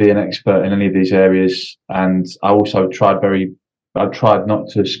profess to be an expert in any of these areas, and I also tried not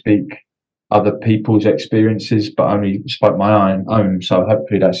to speak other people's experiences, but only spoke my own. So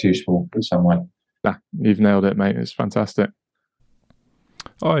hopefully that's useful in some way. Nah, you've nailed it, mate. It's fantastic.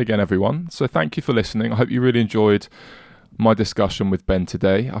 Hi again, everyone. So thank you for listening. I hope you really enjoyed my discussion with Ben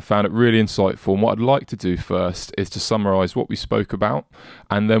today. I found it really insightful. And what I'd like to do first is to summarise what we spoke about,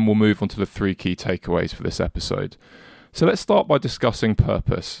 and then we'll move on to the 3 key takeaways for this episode. So let's start by discussing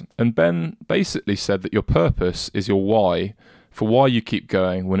purpose. And Ben basically said that your purpose is your why, for why you keep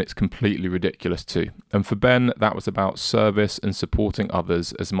going when it's completely ridiculous too. And for Ben, that was about service and supporting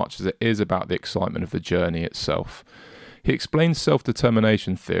others as much as it is about the excitement of the journey itself. He explains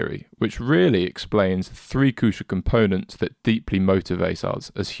self-determination theory, which really explains 3 crucial components that deeply motivate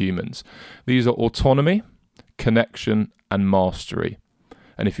us as humans. These are autonomy, connection, and mastery.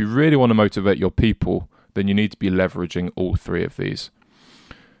 And if you really want to motivate your people, then you need to be leveraging all three of these.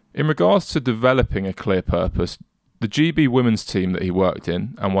 In regards to developing a clear purpose, the GB women's team that he worked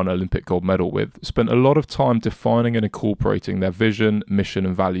in and won an Olympic gold medal with spent a lot of time defining and incorporating their vision, mission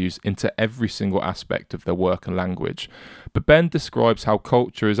and values into every single aspect of their work and language. But Ben describes how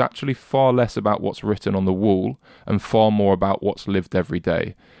culture is actually far less about what's written on the wall and far more about what's lived every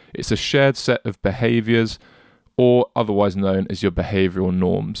day. It's a shared set of behaviours, or otherwise known as your behavioural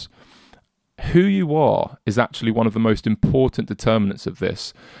norms. Who you are is actually one of the most important determinants of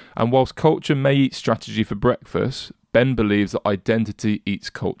this, and whilst culture may eat strategy for breakfast, Ben believes that identity eats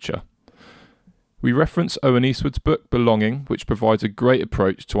culture. We reference Owen Eastwood's book Belonging, which provides a great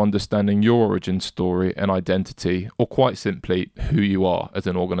approach to understanding your origin story and identity, or quite simply, who you are as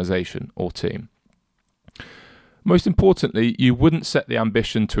an organisation or team. Most importantly, you wouldn't set the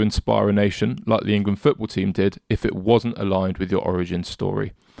ambition to inspire a nation like the England football team did if it wasn't aligned with your origin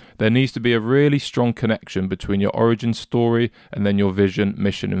story. There needs to be a really strong connection between your origin story and then your vision,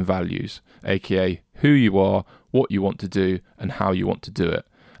 mission and values, aka who you are, what you want to do and how you want to do it.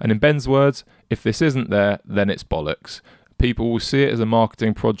 And in Ben's words, if this isn't there, then it's bollocks. People will see it as a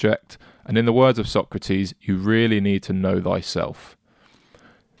marketing project, and in the words of Socrates, you really need to know thyself.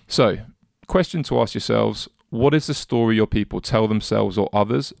 So, question to ask yourselves, what is the story your people tell themselves or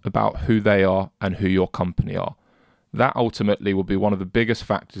others about who they are and who your company are? That ultimately will be one of the biggest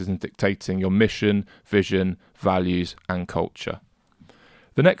factors in dictating your mission, vision, values, and culture.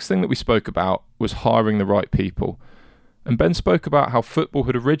 The next thing that we spoke about was hiring the right people. And Ben spoke about how football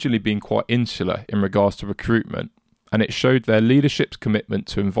had originally been quite insular in regards to recruitment, and it showed their leadership's commitment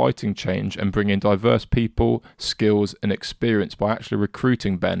to inviting change and bringing diverse people, skills, and experience by actually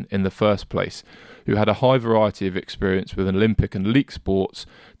recruiting Ben in the first place, who had a high variety of experience with Olympic and elite sports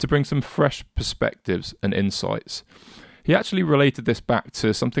to bring some fresh perspectives and insights. He actually related this back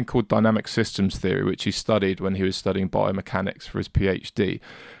to something called dynamic systems theory, which he studied when he was studying biomechanics for his PhD.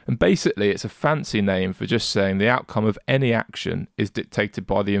 And basically, it's a fancy name for just saying the outcome of any action is dictated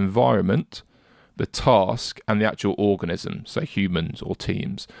by the environment, the task, and the actual organism, say humans or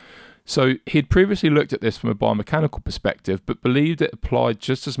teams. So he'd previously looked at this from a biomechanical perspective, but believed it applied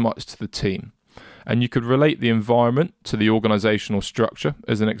just as much to the team. And you could relate the environment to the organisational structure,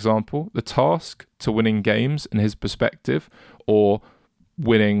 as an example, the task to winning games in his perspective, or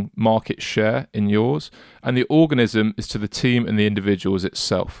winning market share in yours, and the organism is to the team and the individuals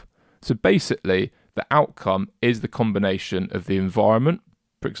itself. So basically, the outcome is the combination of the environment,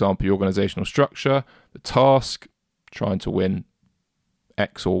 for example, your organisational structure, the task, trying to win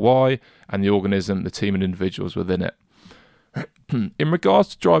X or Y, and the organism, the team and individuals within it. In regards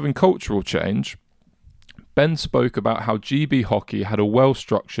to driving cultural change, Ben spoke about how GB Hockey had a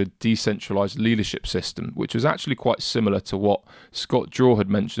well-structured, decentralised leadership system, which was actually quite similar to what Scott Draw had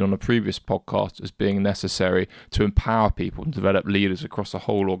mentioned on a previous podcast as being necessary to empower people and develop leaders across the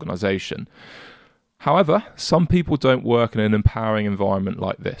whole organisation. However, some people don't work in an empowering environment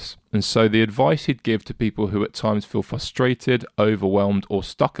like this, and so the advice he'd give to people who at times feel frustrated, overwhelmed or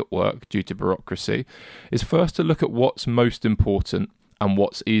stuck at work due to bureaucracy is first to look at what's most important and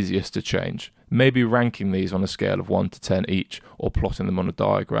what's easiest to change, maybe ranking these on a scale of 1 to 10 each or plotting them on a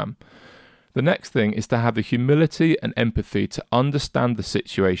diagram. The next thing is to have the humility and empathy to understand the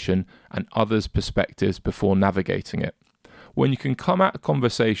situation and others' perspectives before navigating it. When you can come at a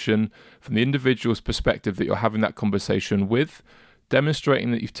conversation from the individual's perspective that you're having that conversation with,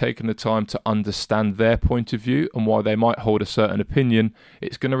 demonstrating that you've taken the time to understand their point of view and why they might hold a certain opinion,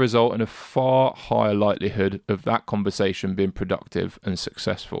 it's going to result in a far higher likelihood of that conversation being productive and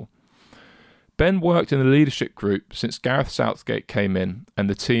successful. Ben worked in the leadership group since Gareth Southgate came in and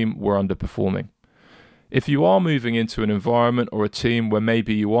the team were underperforming. If you are moving into an environment or a team where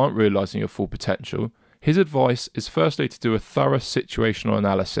maybe you aren't realising your full potential, his advice is firstly to do a thorough situational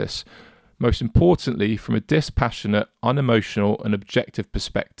analysis, most importantly from a dispassionate, unemotional and objective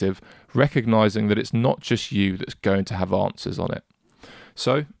perspective, recognising that it's not just you that's going to have answers on it.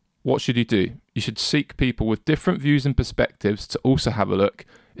 So, what should you do? You should seek people with different views and perspectives to also have a look,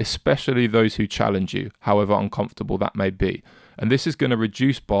 especially those who challenge you, however uncomfortable that may be. And this is going to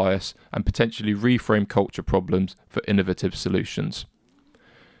reduce bias and potentially reframe culture problems for innovative solutions.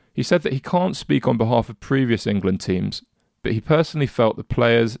 He said that he can't speak on behalf of previous England teams, but he personally felt the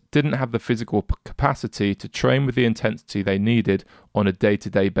players didn't have the physical capacity to train with the intensity they needed on a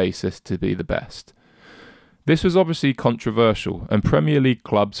day-to-day basis to be the best. This was obviously controversial, and Premier League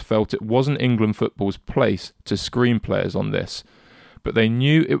clubs felt it wasn't England football's place to screen players on this, but they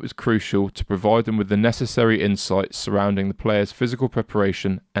knew it was crucial to provide them with the necessary insights surrounding the players' physical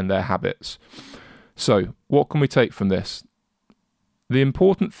preparation and their habits. So, what can we take from this? The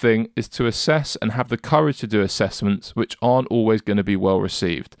important thing is to assess and have the courage to do assessments which aren't always going to be well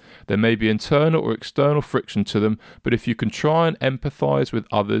received. There may be internal or external friction to them, but if you can try and empathise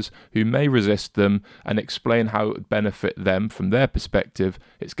with others who may resist them and explain how it would benefit them from their perspective,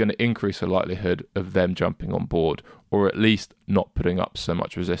 it's going to increase the likelihood of them jumping on board, or at least not putting up so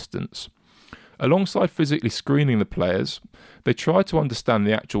much resistance. Alongside physically screening the players, they try to understand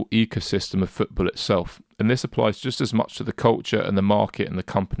the actual ecosystem of football itself, and this applies just as much to the culture and the market and the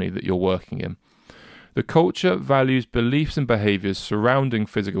company that you're working in. The culture values beliefs and behaviours surrounding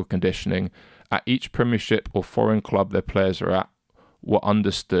physical conditioning at each Premiership or foreign club their players are at were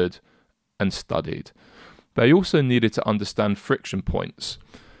understood and studied. They also needed to understand friction points,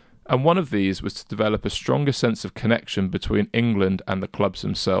 and one of these was to develop a stronger sense of connection between England and the clubs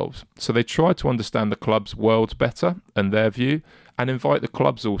themselves. So they tried to understand the club's world better and their view, and invite the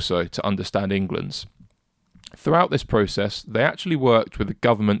clubs also to understand England's. Throughout this process, they actually worked with the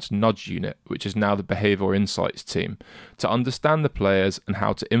government's nudge unit, which is now the Behavioural Insights team, to understand the players and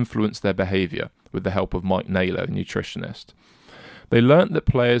how to influence their behaviour with the help of Mike Naylor, the nutritionist. They learnt that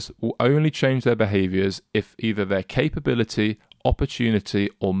players will only change their behaviours if either their capability, opportunity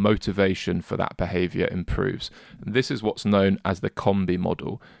or motivation for that behaviour improves. And this is what's known as the COMB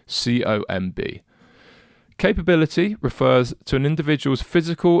model, COMB. Capability refers to an individual's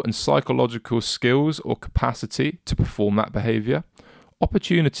physical and psychological skills or capacity to perform that behaviour.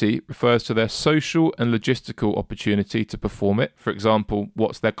 Opportunity refers to their social and logistical opportunity to perform it. For example,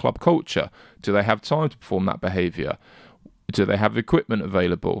 what's their club culture? Do they have time to perform that behaviour? Do they have equipment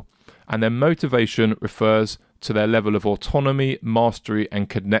available? And then motivation refers to their level of autonomy, mastery and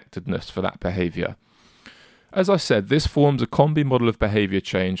connectedness for that behaviour. As I said, this forms a combi model of behaviour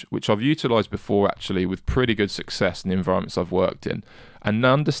change, which I've utilised before actually with pretty good success in the environments I've worked in, and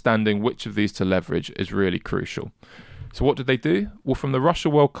understanding which of these to leverage is really crucial. So what did they do? Well, from the Russia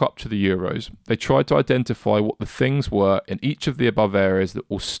World Cup to the Euros, they tried to identify what the things were in each of the above areas that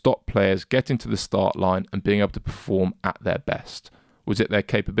will stop players getting to the start line and being able to perform at their best. Was it their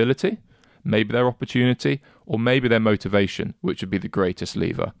capability? Maybe their opportunity, or maybe their motivation, which would be the greatest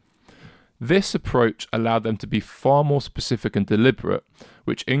lever. This approach allowed them to be far more specific and deliberate,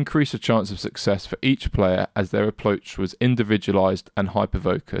 which increased the chance of success for each player as their approach was individualised and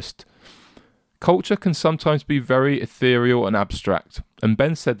hyper-focused. Culture can sometimes be very ethereal and abstract, and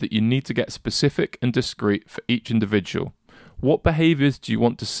Ben said that you need to get specific and discrete for each individual. What behaviours do you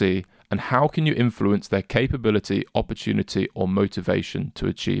want to see, and how can you influence their capability, opportunity, or motivation to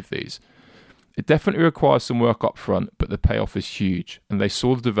achieve these? It definitely requires some work up front, but the payoff is huge, and they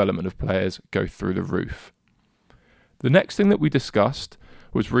saw the development of players go through the roof. The next thing that we discussed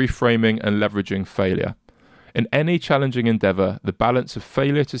was reframing and leveraging failure. In any challenging endeavour, the balance of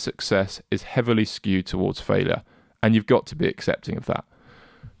failure to success is heavily skewed towards failure, and you've got to be accepting of that.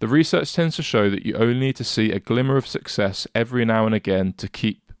 The research tends to show that you only need to see a glimmer of success every now and again to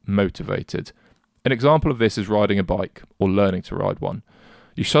keep motivated. An example of this is riding a bike or learning to ride one.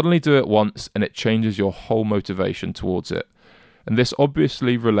 You suddenly do it once and it changes your whole motivation towards it. And this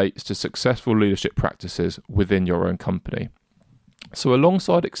obviously relates to successful leadership practices within your own company. So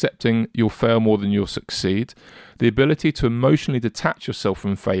alongside accepting you'll fail more than you'll succeed, the ability to emotionally detach yourself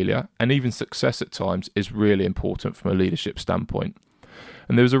from failure and even success at times is really important from a leadership standpoint.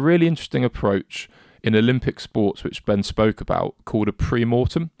 And there was a really interesting approach in Olympic sports which Ben spoke about called a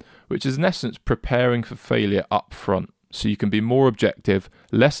pre-mortem, which is in essence preparing for failure up front. So you can be more objective,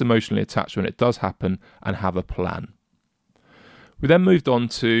 less emotionally attached when it does happen, and have a plan. We then moved on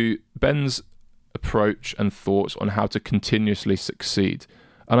to Ben's approach and thoughts on how to continuously succeed.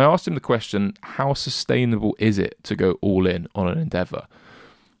 And I asked him the question, how sustainable is it to go all in on an endeavour?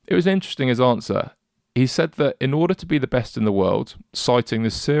 It was interesting, his answer. He said that in order to be the best in the world, citing the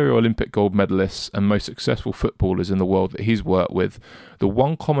serial Olympic gold medalists and most successful footballers in the world that he's worked with, the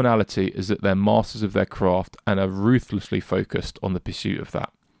one commonality is that they're masters of their craft and are ruthlessly focused on the pursuit of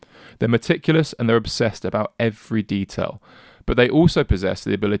that. They're meticulous and they're obsessed about every detail, but they also possess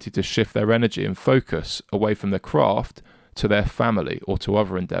the ability to shift their energy and focus away from their craft to their family or to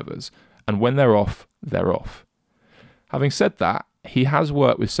other endeavours, and when they're off, they're off. Having said that, he has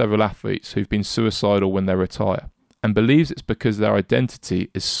worked with several athletes who've been suicidal when they retire and believes it's because their identity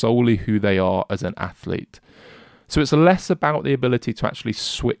is solely who they are as an athlete. So it's less about the ability to actually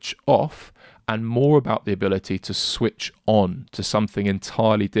switch off and more about the ability to switch on to something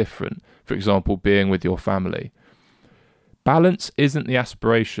entirely different, for example, being with your family. Balance isn't the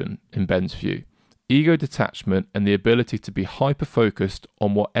aspiration, in Ben's view. Ego detachment and the ability to be hyper-focused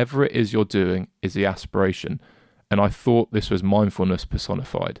on whatever it is you're doing is the aspiration. And I thought this was mindfulness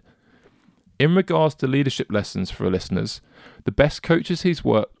personified. In regards to leadership lessons for our listeners, the best coaches he's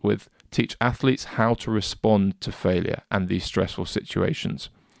worked with teach athletes how to respond to failure and these stressful situations.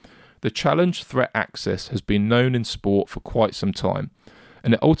 The challenge threat axis has been known in sport for quite some time,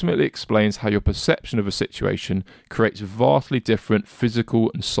 and it ultimately explains how your perception of a situation creates vastly different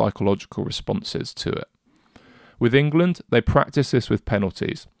physical and psychological responses to it. With England, they practice this with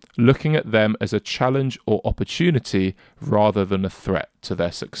penalties, looking at them as a challenge or opportunity rather than a threat to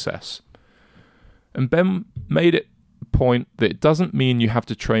their success. And Ben made it a point that it doesn't mean you have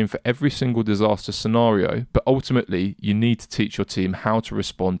to train for every single disaster scenario, but ultimately you need to teach your team how to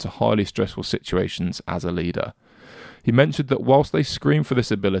respond to highly stressful situations as a leader. He mentioned that whilst they screen for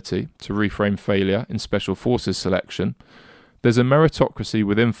this ability to reframe failure in Special Forces selection, there's a meritocracy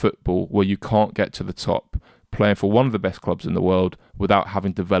within football where you can't get to the top, playing for one of the best clubs in the world without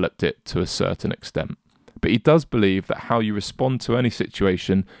having developed it to a certain extent. But he does believe that how you respond to any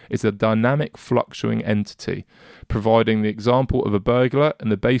situation is a dynamic, fluctuating entity, providing the example of a burglar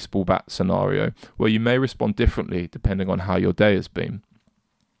and the baseball bat scenario, where you may respond differently depending on how your day has been.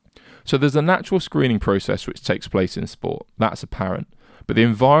 So there's a natural screening process which takes place in sport, that's apparent, but the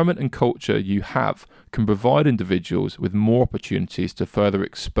environment and culture you have can provide individuals with more opportunities to further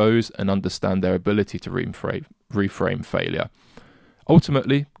expose and understand their ability to reframe failure.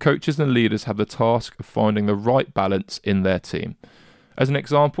 Ultimately, coaches and leaders have the task of finding the right balance in their team. As an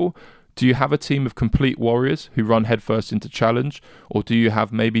example, do you have a team of complete warriors who run headfirst into challenge, or do you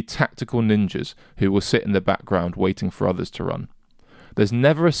have maybe tactical ninjas who will sit in the background waiting for others to run? There's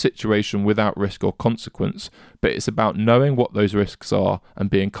never a situation without risk or consequence, but it's about knowing what those risks are and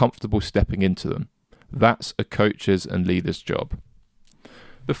being comfortable stepping into them. That's a coach's and leader's job.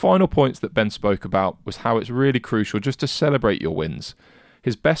 The final points that Ben spoke about was how it's really crucial just to celebrate your wins.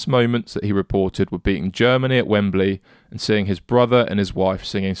 His best moments that he reported were beating Germany at Wembley and seeing his brother and his wife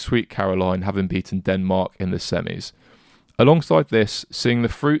singing Sweet Caroline having beaten Denmark in the semis. Alongside this, seeing the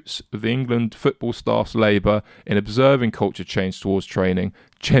fruits of the England football staff's labour in observing culture change towards training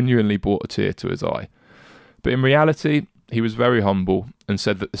genuinely brought a tear to his eye. But in reality, he was very humble and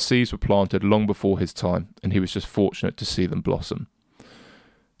said that the seeds were planted long before his time and he was just fortunate to see them blossom.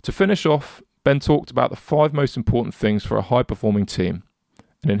 To finish off, Ben talked about the 5 most important things for a high-performing team.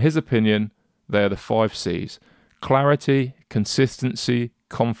 And in his opinion, they are the 5 C's: clarity, consistency,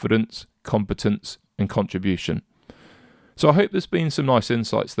 confidence, competence, and contribution. So I hope there's been some nice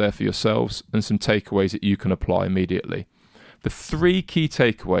insights there for yourselves and some takeaways that you can apply immediately. The 3 key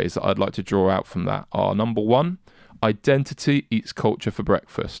takeaways that I'd like to draw out from that are: number 1, identity eats culture for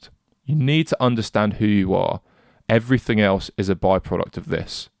breakfast. You need to understand who you are. Everything else is a byproduct of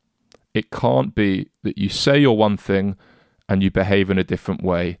this. It can't be that you say you're one thing and you behave in a different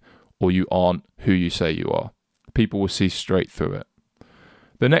way, or you aren't who you say you are. People will see straight through it.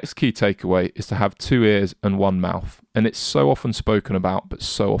 The next key takeaway is to have 2 ears and 1 mouth, and it's so often spoken about but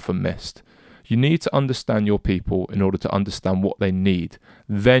so often missed. You need to understand your people in order to understand what they need.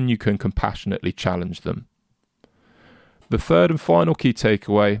 Then you can compassionately challenge them. The third and final key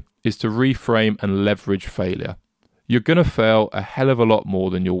takeaway is to reframe and leverage failure. You're going to fail a hell of a lot more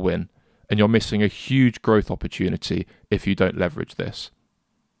than you'll win, and you're missing a huge growth opportunity if you don't leverage this.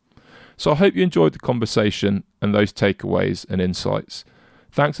 So I hope you enjoyed the conversation and those takeaways and insights.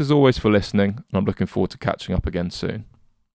 Thanks as always for listening, and I'm looking forward to catching up again soon.